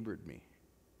out-neighbored me,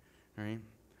 right?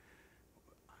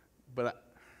 But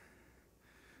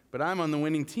I'm on the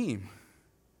winning team.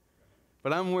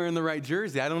 But I'm wearing the right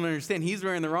jersey. I don't understand. He's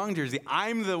wearing the wrong jersey.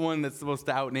 I'm the one that's supposed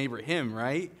to out-neighbor him,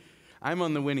 right? I'm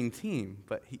on the winning team,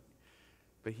 but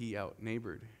he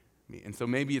out-neighbored me. And so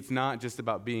maybe it's not just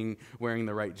about wearing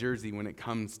the right jersey when it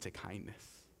comes to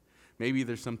kindness. Maybe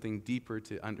there's something deeper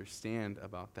to understand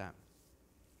about that.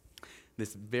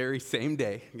 This very same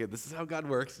day, okay, this is how God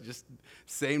works, just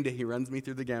same day, he runs me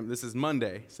through the gamut. This is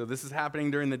Monday, so this is happening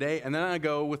during the day, and then I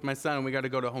go with my son, and we got to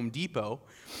go to Home Depot,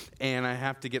 and I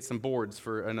have to get some boards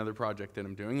for another project that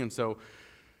I'm doing, and so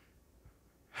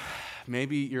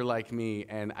maybe you're like me,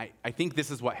 and I think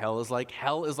this is what hell is like.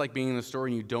 Hell is like being in the store,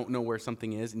 and you don't know where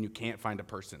something is, and you can't find a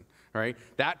person, right?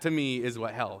 That, to me, is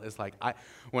what hell is like.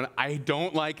 When I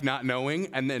don't like not knowing,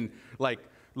 and then, like,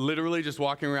 literally just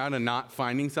walking around and not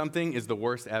finding something is the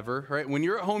worst ever, right? When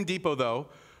you're at Home Depot, though,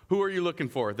 who are you looking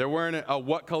for? They're wearing a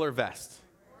what color vest?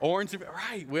 Orange,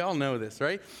 right? We all know this,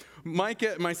 right?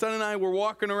 Micah, my son and I were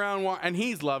walking around, and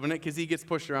he's loving it because he gets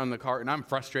pushed around the cart, and I'm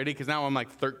frustrated because now I'm like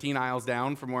 13 aisles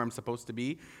down from where I'm supposed to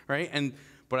be, right?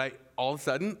 But all of a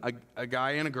sudden, a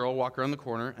guy and a girl walk around the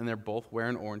corner, and they're both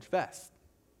wearing orange vests.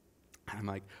 And I'm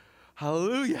like,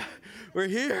 hallelujah, we're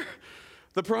here,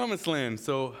 the promised land.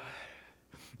 So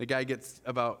the guy gets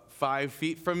about 5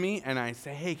 feet from me, and I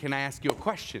say, hey, can I ask you a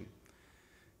question?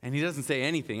 And he doesn't say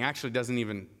anything. Actually, doesn't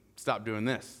even stop doing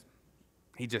this.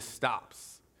 He just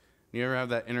stops. You ever have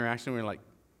that interaction where you're like,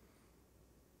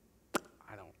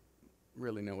 I don't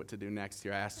really know what to do next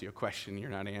here. I asked you a question, you're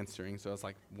not answering. So I was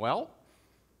like, well,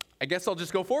 I guess I'll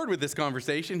just go forward with this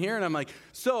conversation here. And I'm like,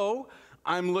 so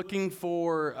I'm looking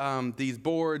for these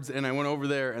boards, and I went over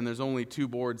there, and there's only 2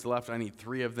 boards left. I need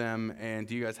 3 of them, and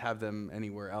do you guys have them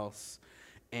anywhere else?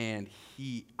 And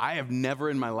I have never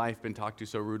in my life been talked to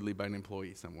so rudely by an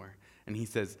employee somewhere. And he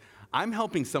says, I'm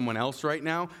helping someone else right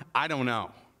now. I don't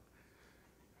know.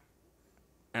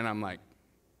 And I'm like,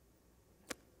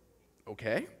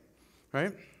 okay,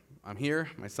 right? I'm here.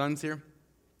 My son's here.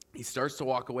 He starts to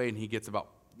walk away, and he gets about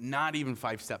not even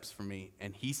 5 steps from me,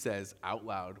 and he says out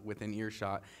loud within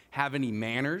earshot, have any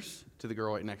manners, to the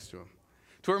girl right next to him.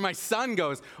 To where my son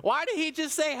goes, why did he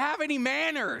just say have any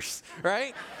manners,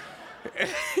 right?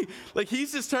 Like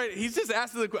he's just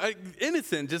asking the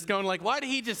innocent, just going like, why did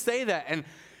he just say that? And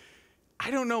I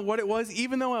don't know what it was,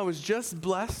 even though I was just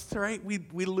blessed, right?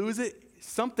 We lose it,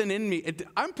 something in me.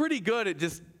 I'm pretty good at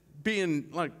just being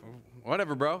like,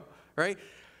 whatever, bro, right?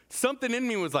 Something in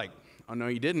me was like, oh no,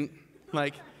 you didn't.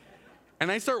 Like,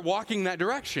 and I start walking that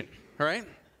direction, right?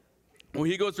 Well,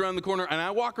 he goes around the corner, and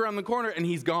I walk around the corner, and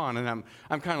he's gone, and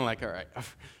I'm kind of like, all right,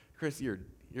 Chris, you're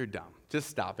dumb. Just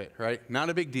stop it, right? Not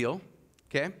a big deal,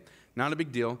 okay? Not a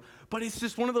big deal. But it's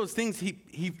just one of those things.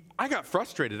 I got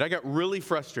frustrated. I got really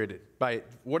frustrated by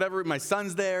whatever. My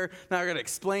son's there. Now I got to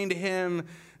explain to him,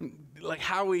 like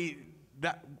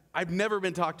I've never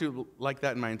been talked to like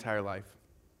that in my entire life.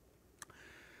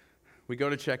 We go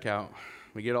to check out.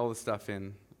 We get all the stuff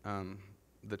in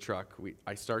the truck.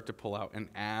 I start to pull out, and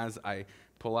as I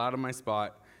pull out of my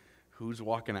spot, who's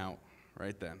walking out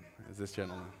right then? Is this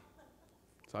gentleman.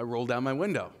 So I roll down my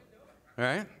window, all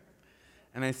right?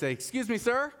 And I say, excuse me,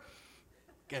 sir.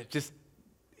 Just,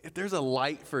 if there's a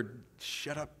light for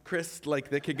shut up, Chris, like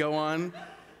that could go on,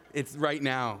 it's right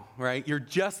now, right? You're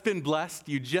just been blessed.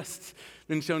 You just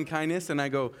been shown kindness. And I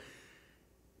go,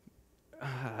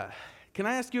 can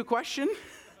I ask you a question?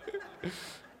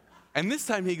 And this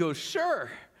time he goes, sure.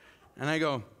 And I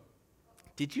go,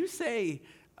 did you say,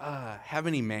 have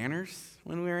any manners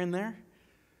when we were in there?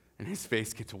 And his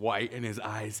face gets white and his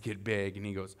eyes get big. And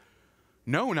he goes,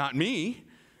 no, not me.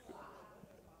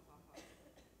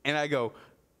 And I go,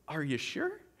 are you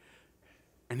sure?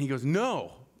 And he goes,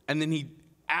 no. And then he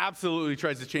absolutely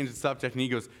tries to change the subject. And he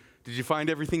goes, did you find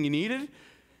everything you needed?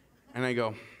 And I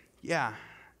go, yeah.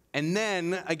 And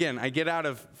then, again, I get out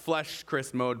of flesh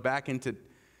Chris mode back into,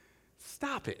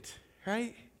 stop it,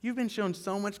 right? You've been shown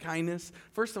so much kindness.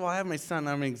 First of all, I have my son.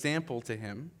 I'm an example to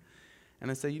him. And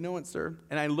I say, you know what, sir?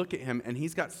 And I look at him, and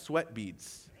he's got sweat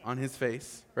beads on his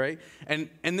face, right? And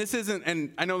this isn't,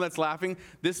 and I know that's laughing.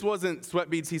 This wasn't sweat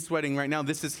beads he's sweating right now.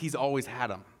 He's always had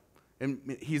them.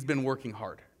 And he's been working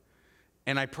hard.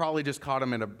 And I probably just caught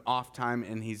him at an off time,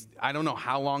 and I don't know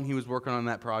how long he was working on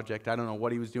that project. I don't know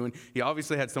what he was doing. He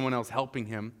obviously had someone else helping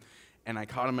him, and I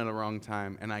caught him at a wrong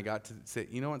time, and I got to say,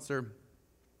 you know what, sir?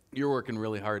 You're working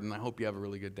really hard, and I hope you have a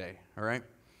really good day, all right?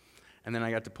 And then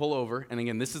I got to pull over, and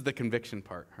again, this is the conviction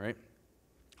part, right?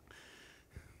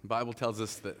 The Bible tells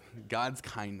us that God's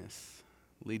kindness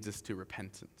leads us to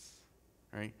repentance,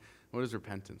 right? What is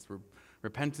repentance?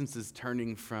 Repentance is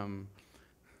turning from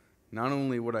not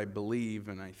only what I believe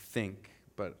and I think,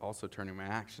 but also turning my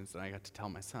actions. And I got to tell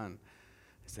my son,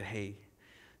 I said, hey,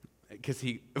 because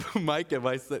Micah,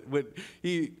 when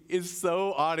he is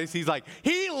so honest, he's like,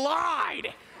 he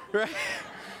lied, right?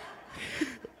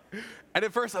 And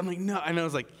at first I'm like, no. And I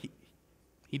was like,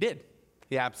 he did.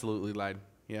 He absolutely lied.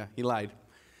 Yeah, he lied.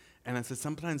 And I said,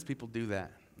 sometimes people do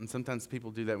that. And sometimes people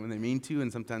do that when they mean to,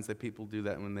 and sometimes people do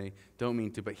that when they don't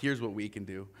mean to. But here's what we can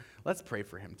do. Let's pray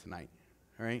for him tonight,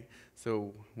 all right?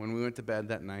 So when we went to bed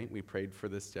that night, we prayed for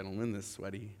this gentleman, this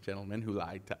sweaty gentleman who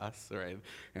lied to us, all right?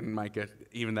 And Micah,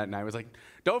 even that night, was like,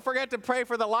 don't forget to pray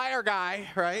for the liar guy,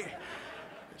 right?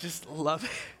 Just love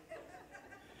it.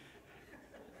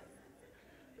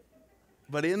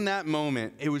 But in that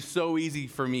moment, it was so easy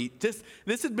for me.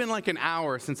 This had been like an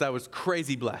hour since I was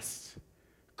crazy blessed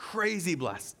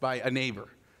by a neighbor.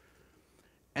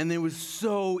 And it was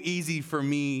so easy for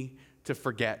me to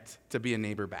forget to be a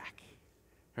neighbor back,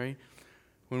 right?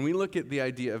 When we look at the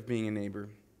idea of being a neighbor,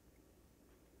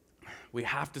 we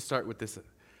have to start with this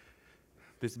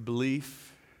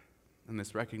belief and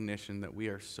this recognition that we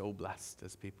are so blessed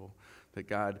as people, that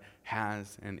God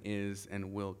has and is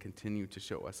and will continue to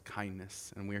show us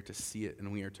kindness, and we are to see it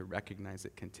and we are to recognize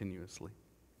it continuously.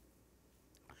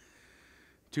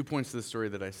 2 points to the story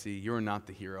that I see. You're not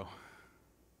the hero.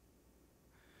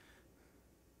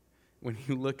 When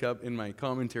you look up in my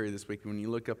commentary this week, when you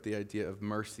look up the idea of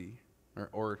mercy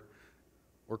or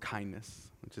kindness,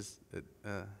 which is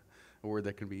a word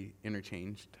that can be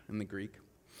interchanged in the Greek.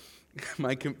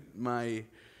 My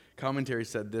commentary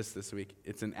said this week: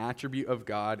 it's an attribute of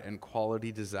God and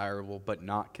quality desirable, but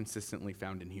not consistently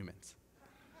found in humans.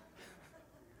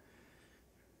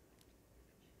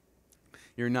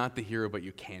 You're not the hero, but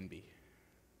you can be.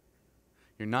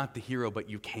 You're not the hero, but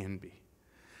you can be.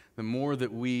 The more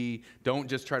that we don't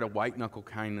just try to white-knuckle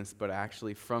kindness, but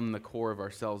actually from the core of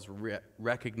ourselves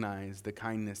recognize the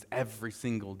kindness every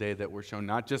single day that we're shown,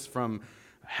 not just from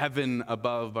heaven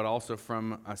above, but also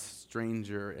from a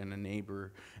stranger and a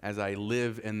neighbor. As I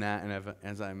live in that and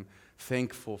as I'm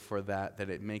thankful for that, that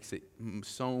it makes it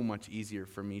so much easier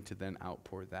for me to then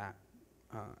outpour that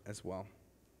as well.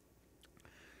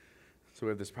 So we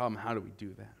have this problem. How do we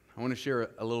do that? I want to share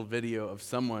a little video of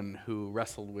someone who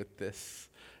wrestled with this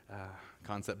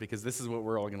concept, because this is what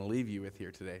we're all going to leave you with here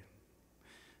today.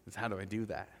 Is how do I do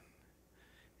that?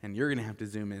 And you're going to have to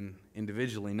zoom in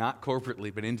individually, not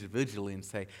corporately, but individually, and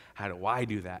say, how do I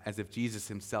do that? As if Jesus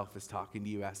himself is talking to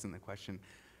you, asking the question,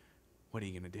 what are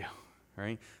you going to do? All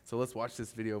right? So let's watch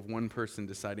this video of one person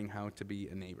deciding how to be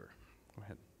a neighbor. Go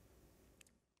ahead.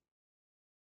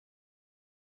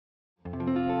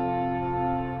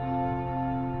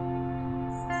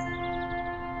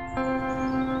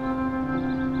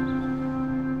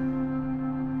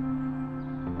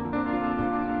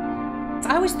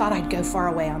 I always thought I'd go far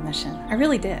away on mission. I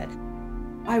really did.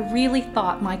 I really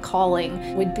thought my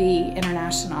calling would be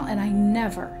international, and I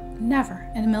never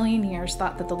in a million years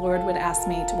thought that the Lord would ask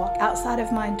me to walk outside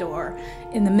of my door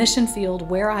in the mission field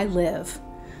where I live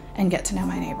and get to know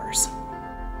my neighbors.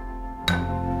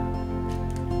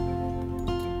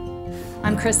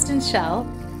 I'm Kristen Schell,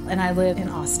 and I live in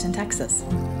Austin, Texas.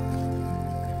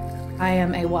 I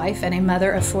am a wife and a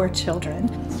mother of 4 children.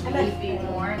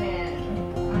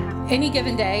 Any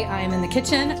given day, I am in the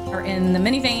kitchen or in the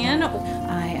minivan.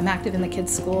 I am active in the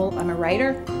kids' school. I'm a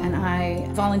writer, and I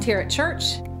volunteer at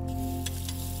church.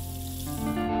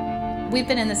 We've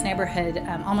been in this neighborhood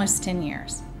almost 10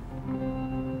 years.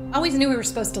 I always knew we were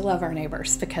supposed to love our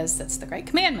neighbors because that's the great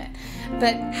commandment.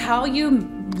 But how you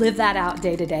live that out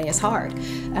day to day is hard,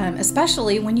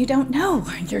 especially when you don't know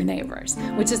your neighbors,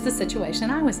 which is the situation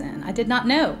I was in. I did not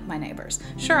know my neighbors.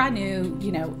 Sure, I knew,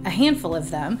 a handful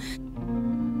of them.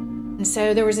 And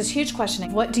so there was this huge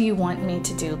question, what do you want me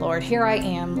to do, Lord? Here I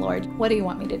am, Lord. What do you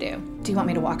want me to do? Do you want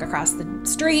me to walk across the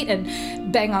street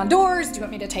and bang on doors? Do you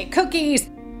want me to take cookies?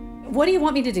 What do you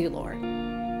want me to do, Lord?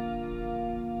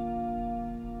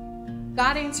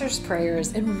 God answers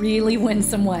prayers in really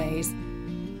winsome ways.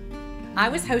 I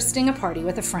was hosting a party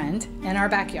with a friend in our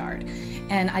backyard,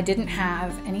 and I didn't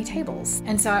have any tables.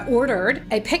 And so I ordered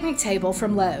a picnic table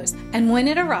from Lowe's. And when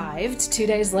it arrived 2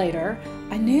 days later,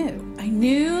 I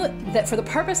knew that for the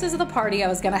purposes of the party, I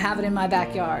was going to have it in my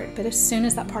backyard. But as soon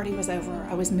as that party was over,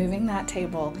 I was moving that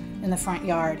table in the front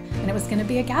yard, and it was going to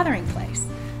be a gathering place.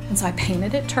 And so I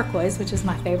painted it turquoise, which is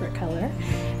my favorite color.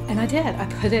 And I did. I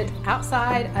put it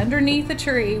outside underneath a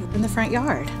tree in the front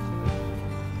yard.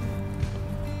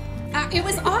 It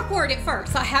was awkward at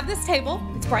first. I have this table,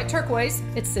 it's bright turquoise,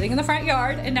 it's sitting in the front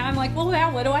yard, and now I'm like, well,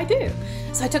 now what do I do?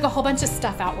 So I took a whole bunch of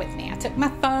stuff out with me. I took my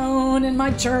phone and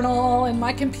my journal and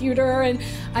my computer, and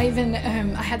I even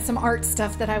I had some art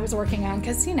stuff that I was working on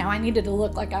because, I needed to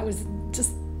look like I was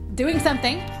just doing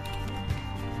something.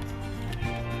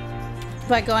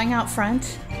 By going out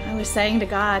front, I was saying to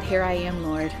God, here I am,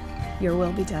 Lord, your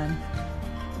will be done.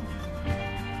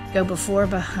 Go before,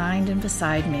 behind, and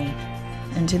beside me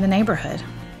into the neighborhood.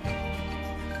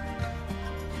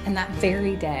 And that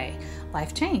very day,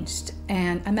 life changed,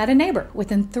 and I met a neighbor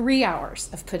within 3 hours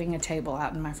of putting a table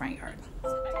out in my front yard.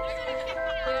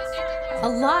 A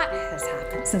lot has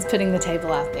happened since putting the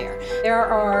table out there. There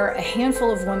are a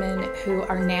handful of women who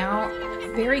are now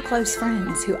very close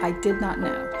friends who I did not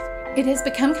know. It has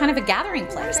become kind of a gathering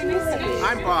place.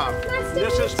 I'm Bob.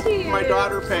 This is my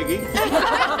daughter, Peggy.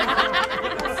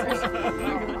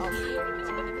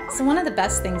 So one of the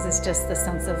best things is just the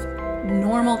sense of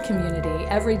normal community,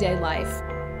 everyday life.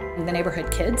 The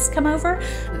neighborhood kids come over.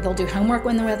 They'll do homework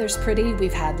when the weather's pretty.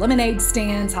 We've had lemonade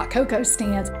stands, hot cocoa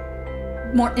stands.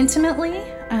 More intimately,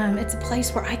 it's a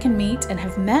place where I can meet and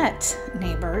have met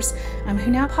neighbors who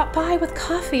now pop by with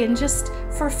coffee, and just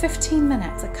for 15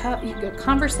 minutes, a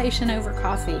conversation over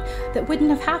coffee that wouldn't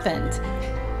have happened.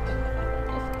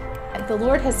 The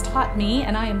Lord has taught me,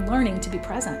 and I am learning to be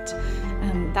present.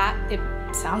 It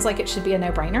sounds like it should be a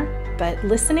no-brainer, but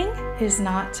listening is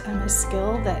not a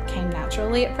skill that came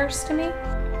naturally at first to me,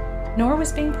 nor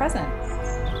was being present.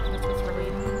 This was really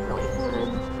fun.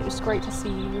 It was great to see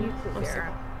you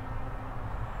here.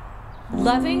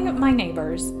 Loving my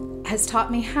neighbors has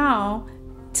taught me how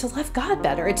to love God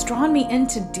better. It's drawn me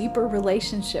into deeper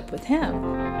relationship with Him.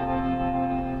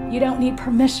 You don't need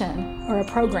permission or a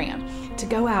program to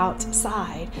go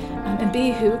outside and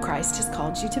be who Christ has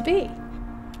called you to be.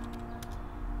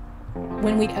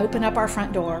 When we open up our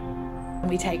front door,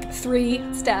 we take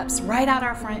 3 steps right out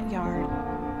our front yard,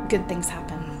 good things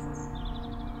happen.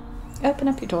 Open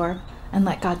up your door and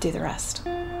let God do the rest.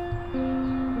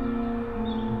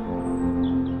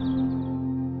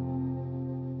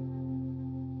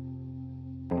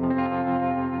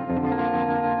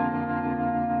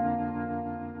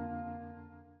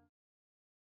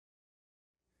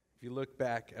 If you look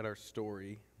back at our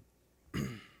story,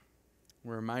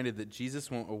 we're reminded that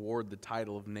Jesus won't award the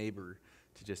title of neighbor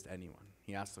to just anyone.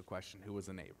 He asks the question, who was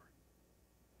a neighbor?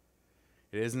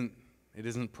 It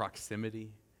isn't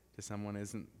proximity to someone,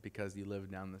 isn't because you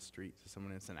live down the street to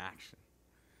someone, it's an action.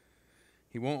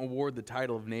 He won't award the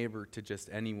title of neighbor to just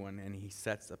anyone, and he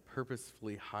sets a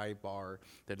purposefully high bar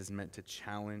that is meant to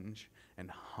challenge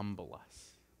and humble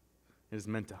us. It is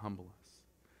meant to humble us.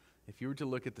 If you were to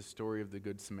look at the story of the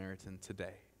Good Samaritan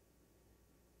today,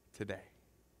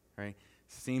 right?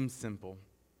 Seems simple.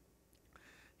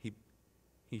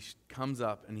 He comes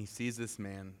up and he sees this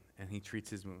man and he treats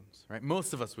his wounds, right?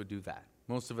 Most of us would do that.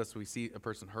 Most of us, we see a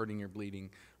person hurting or bleeding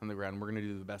on the ground, we're going to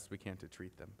do the best we can to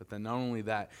treat them. But then not only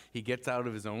that, he gets out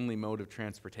of his only mode of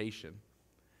transportation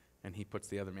and he puts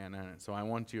the other man on it. So I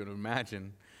want you to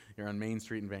imagine you're on Main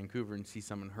Street in Vancouver and see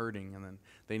someone hurting and then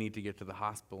they need to get to the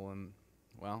hospital and,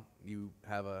 well, you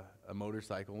have a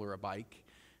motorcycle or a bike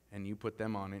and you put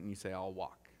them on it and you say, I'll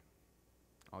walk.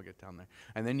 I'll get down there.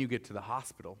 And then you get to the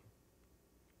hospital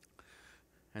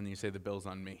and you say, the bill's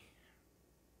on me.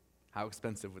 How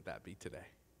expensive would that be today,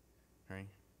 right?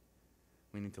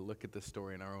 We need to look at this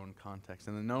story in our own context.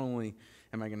 And then not only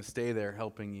am I going to stay there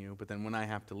helping you, but then when I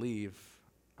have to leave,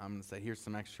 I'm going to say, here's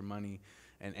some extra money,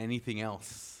 and anything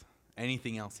else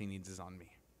he needs is on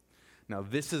me. Now,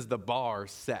 this is the bar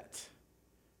set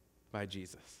by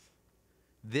Jesus.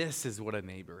 This is what a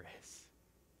neighbor is.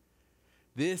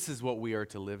 This is what we are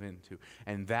to live into.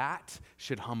 And that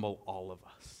should humble all of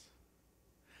us.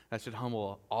 That should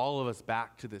humble all of us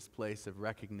back to this place of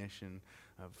recognition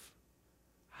of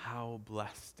how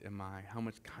blessed am I? How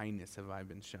much kindness have I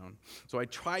been shown? So I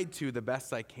tried to, the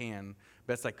best I could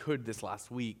this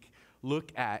last week,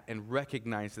 look at and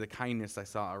recognize the kindness I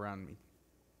saw around me.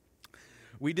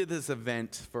 We did this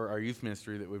event for our youth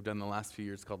ministry that we've done the last few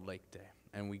years called Lake Day.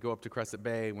 And we go up to Crescent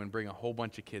Bay and bring a whole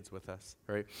bunch of kids with us,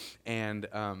 right? And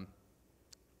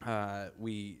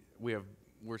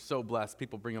we're so blessed.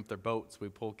 People bring up their boats. We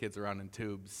pull kids around in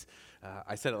tubes.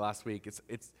 I said it last week.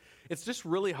 It's just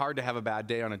really hard to have a bad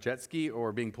day on a jet ski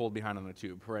or being pulled behind on a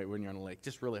tube, right, when you're on a lake.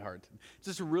 Just really hard.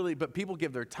 But people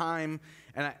give their time.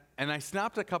 And I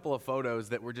snapped a couple of photos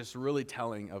that were just really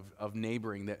telling of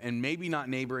neighboring, and maybe not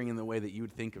neighboring in the way that you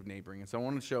would think of neighboring. And so I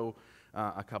want to show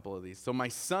a couple of these. So my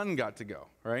son got to go,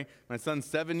 right? My son's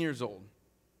 7 years old.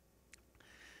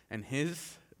 And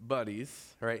his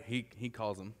buddies, right, he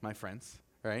calls them my friends,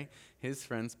 right? His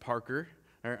friends, Parker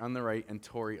on the right and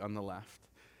Tori on the left.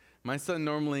 My son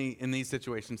normally, in these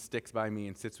situations, sticks by me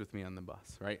and sits with me on the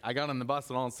bus, right? I got on the bus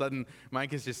and all of a sudden,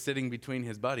 Mike is just sitting between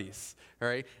his buddies,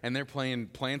 right? And they're playing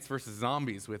Plants vs.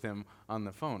 Zombies with him on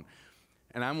the phone.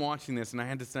 And I'm watching this, and I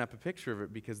had to snap a picture of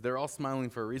it because they're all smiling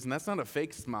for a reason. That's not a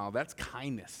fake smile. That's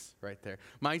kindness right there.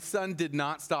 My son did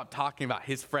not stop talking about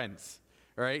his friends,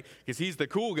 right? Because he's the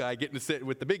cool guy getting to sit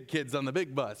with the big kids on the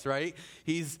big bus, right?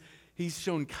 He's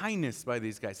shown kindness by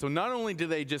these guys. So not only do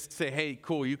they just say, hey,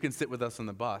 cool, you can sit with us on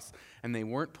the bus, and they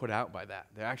weren't put out by that.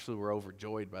 They actually were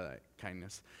overjoyed by that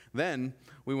kindness. Then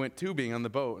we went tubing on the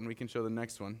boat, and we can show the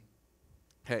next one.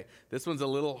 Okay, this one's a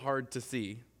little hard to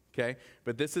see, okay?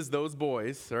 But this is those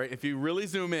boys, all right? If you really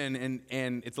zoom in,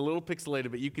 and it's a little pixelated,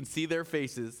 but you can see their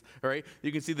faces, all right?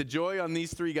 You can see the joy on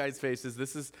these three guys' faces.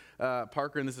 This is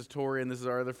Parker, and this is Tori, and this is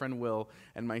our other friend, Will,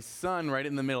 and my son right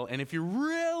in the middle. And if you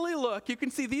really look, you can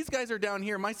see these guys are down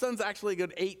here. My son's actually a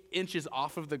good 8 inches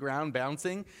off of the ground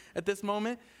bouncing at this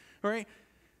moment, all right?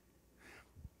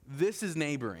 This is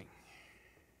neighboring.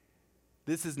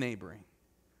 This is neighboring.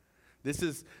 This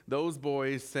is those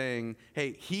boys saying,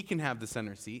 hey, he can have the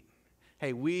center seat.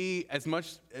 Hey,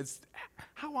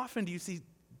 how often do you see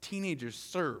teenagers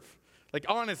serve? Like,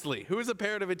 honestly, who is a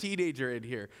parent of a teenager in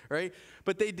here, right?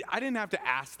 But I didn't have to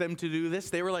ask them to do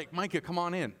this. They were like, Micah, come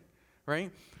on in,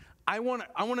 right? I want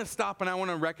to stop and I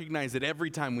want to recognize it every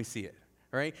time we see it,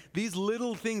 right? These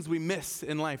little things we miss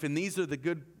in life, and this is the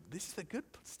good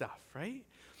stuff, right?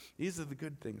 These are the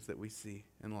good things that we see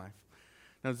in life.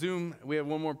 Now zoom, we have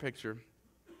one more picture.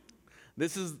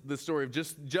 This is the story of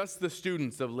just the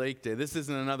students of Lake Day. This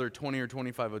isn't another 20 or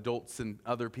 25 adults and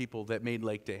other people that made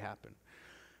Lake Day happen.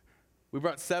 We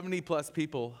brought 70 plus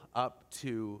people up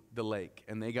to the lake,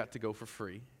 and they got to go for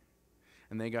free.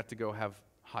 And they got to go have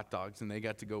hot dogs, and they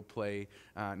got to go play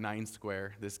 9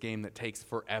 Square, this game that takes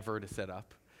forever to set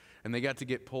up. And they got to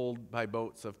get pulled by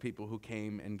boats of people who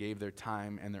came and gave their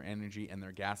time and their energy and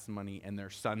their gas money and their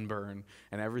sunburn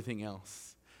and everything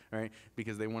else, right?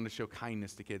 Because they want to show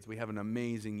kindness to kids. We have an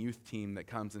amazing youth team that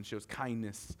comes and shows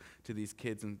kindness to these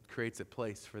kids and creates a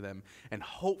place for them. And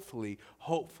hopefully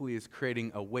is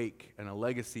creating a wake and a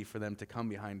legacy for them to come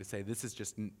behind to say, this is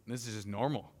just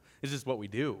normal. It's just what we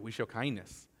do. We show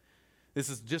kindness. This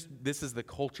is the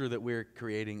culture that we're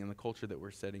creating and the culture that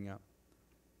we're setting up.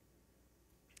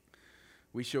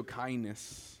 We show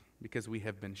kindness because we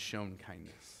have been shown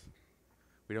kindness.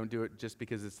 We don't do it just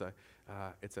because it's a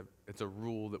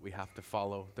rule that we have to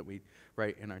follow, that we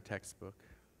write in our textbook.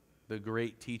 The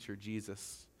great teacher,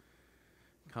 Jesus,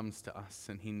 comes to us,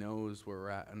 and he knows where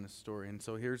we're at in the story. And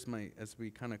so as we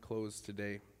kind of close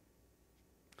today,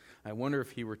 I wonder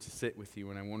if he were to sit with you,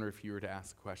 and I wonder if you were to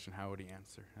ask a question, how would he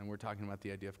answer? And we're talking about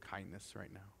the idea of kindness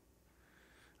right now.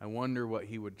 I wonder what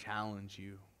he would challenge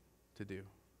you to do.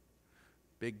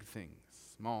 Big things,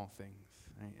 small things,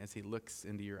 right? As he looks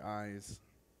into your eyes,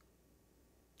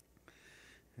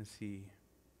 as he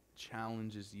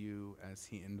challenges you, as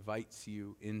he invites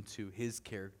you into his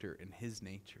character and his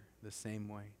nature, the same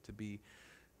way, to be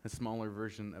a smaller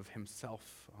version of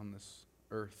himself on this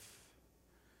earth.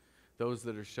 Those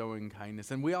that are showing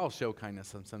kindness, and we all show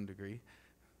kindness on some degree,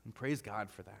 and praise God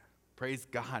for that. Praise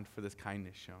God for this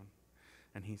kindness shown.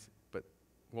 But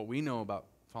what we know about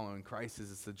following Christ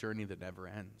is it's a journey that never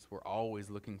ends. We're always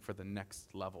looking for the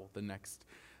next level, the next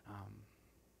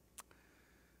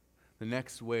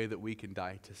way that we can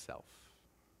die to self.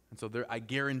 And so I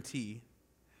guarantee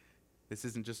this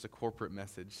isn't just a corporate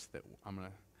message that I'm going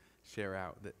to share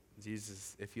out, that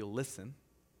Jesus, if you'll listen,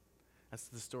 that's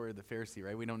the story of the Pharisee,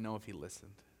 right? We don't know if he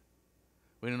listened.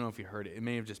 We don't know if he heard it. It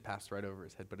may have just passed right over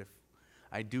his head, but if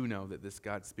I do know that this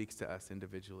God speaks to us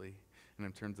individually and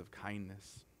in terms of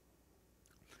kindness.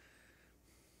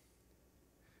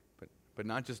 But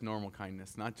not just normal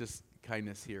kindness, not just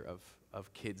kindness here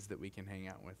of kids that we can hang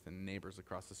out with and neighbors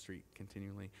across the street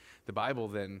continually. The Bible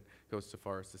then goes so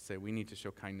far as to say we need to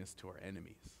show kindness to our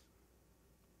enemies.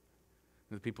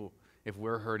 The people, if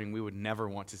we're hurting, we would never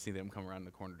want to see them come around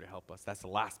the corner to help us. That's the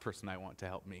last person I want to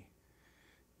help me.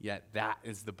 Yet that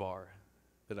is the bar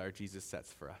that our Jesus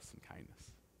sets for us in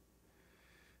kindness.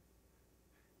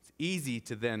 Easy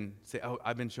to then say, oh,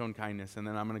 I've been shown kindness, and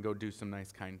then I'm going to go do some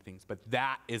nice, kind things. But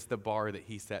that is the bar that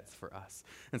he sets for us.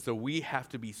 And so we have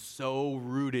to be so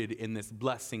rooted in this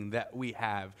blessing that we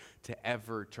have to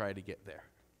ever try to get there.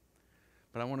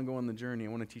 But I want to go on the journey. I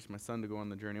want to teach my son to go on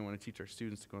the journey. I want to teach our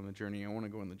students to go on the journey. I want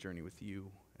to go on the journey with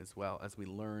you as well as we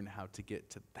learn how to get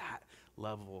to that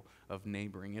level of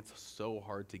neighboring. It's so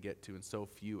hard to get to, and so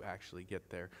few actually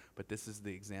get there. But this is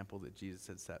the example that Jesus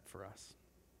had set for us.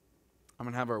 I'm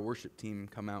going to have our worship team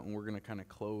come out, and we're going to kind of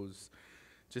close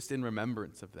just in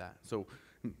remembrance of that. So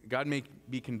God may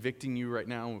be convicting you right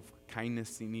now of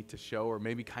kindness you need to show, or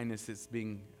maybe kindness is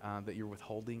being that you're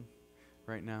withholding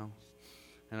right now.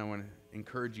 And I want to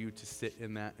encourage you to sit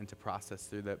in that and to process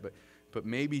through that. But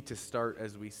maybe to start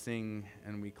as we sing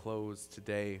and we close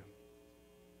today,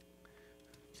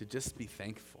 to just be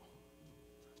thankful,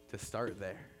 to start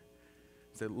there.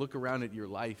 To look around at your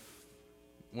life.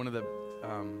 One of the...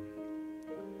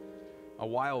 A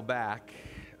while back,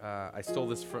 I stole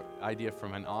this idea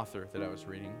from an author that I was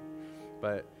reading,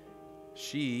 but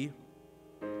she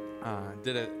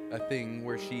did a thing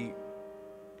where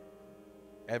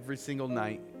every single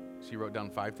night, she wrote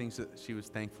down 5 things that she was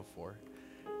thankful for.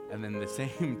 And then the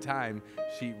same time,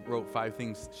 she wrote 5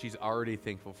 things she's already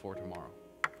thankful for tomorrow.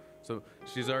 So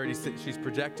she's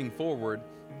projecting forward,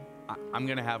 I'm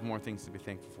going to have more things to be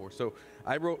thankful for. So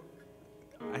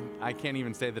I can't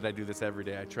even say that I do this every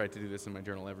day. I try to do this in my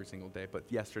journal every single day, but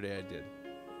yesterday I did.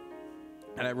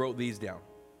 And I wrote these down.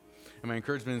 And my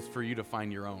encouragement is for you to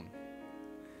find your own.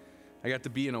 I got to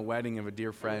be in a wedding of a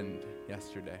dear friend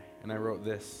yesterday, and I wrote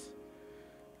this.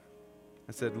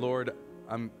 I said, Lord,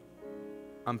 I'm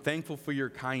thankful for your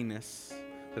kindness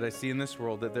that I see in this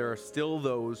world, that there are still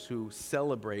those who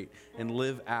celebrate and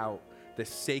live out the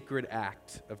sacred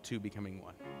act of two becoming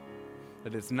one.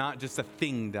 That it's not just a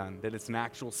thing done, that it's an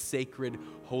actual sacred,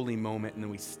 holy moment, and then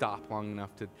we stop long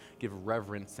enough to give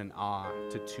reverence and awe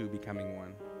to two becoming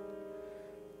one.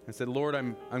 I said, Lord,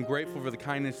 I'm grateful for the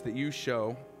kindness that you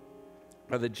show,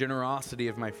 or the generosity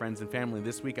of my friends and family.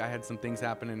 This week I had some things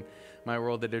happen in my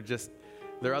world that are just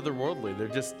They're otherworldly. They're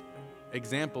just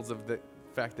examples of the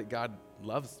fact that God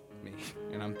loves me,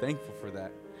 and I'm thankful for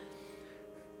that.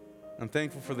 I'm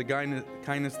thankful for the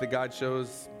kindness that God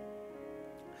shows,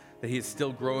 that he is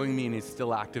still growing me and he's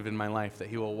still active in my life, that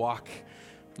he will walk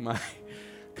my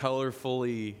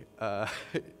colorfully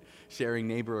sharing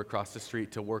neighbor across the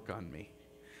street to work on me.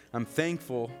 I'm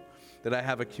thankful that I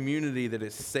have a community that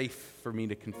is safe for me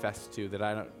to confess to,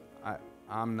 that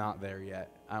I'm not there yet.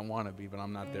 I want to be, but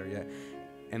I'm not there yet.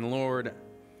 And Lord,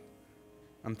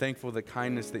 I'm thankful for the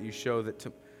kindness that you show,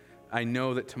 I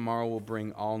know that tomorrow will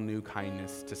bring all new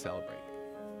kindness to celebrate.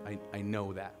 I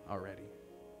know that already.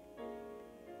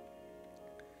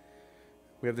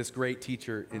 We have this great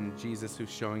teacher in Jesus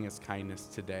who's showing us kindness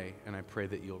today, and I pray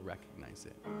that you'll recognize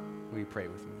it. Will you pray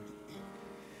with me?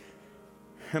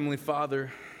 Heavenly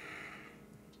Father,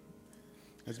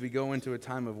 as we go into a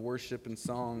time of worship and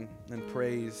song and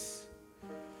praise,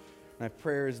 my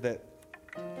prayer is that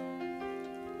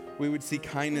we would see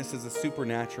kindness as a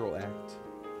supernatural act,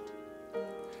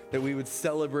 that we would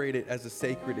celebrate it as a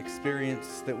sacred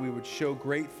experience, that we would show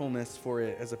gratefulness for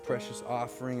it as a precious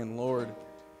offering, and Lord,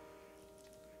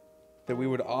 that we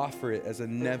would offer it as a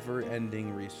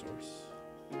never-ending resource.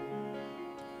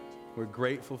 We're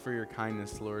grateful for your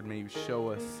kindness, Lord. May you show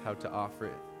us how to offer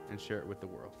it and share it with the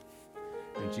world.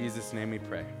 In Jesus' name we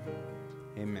pray.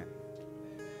 Amen.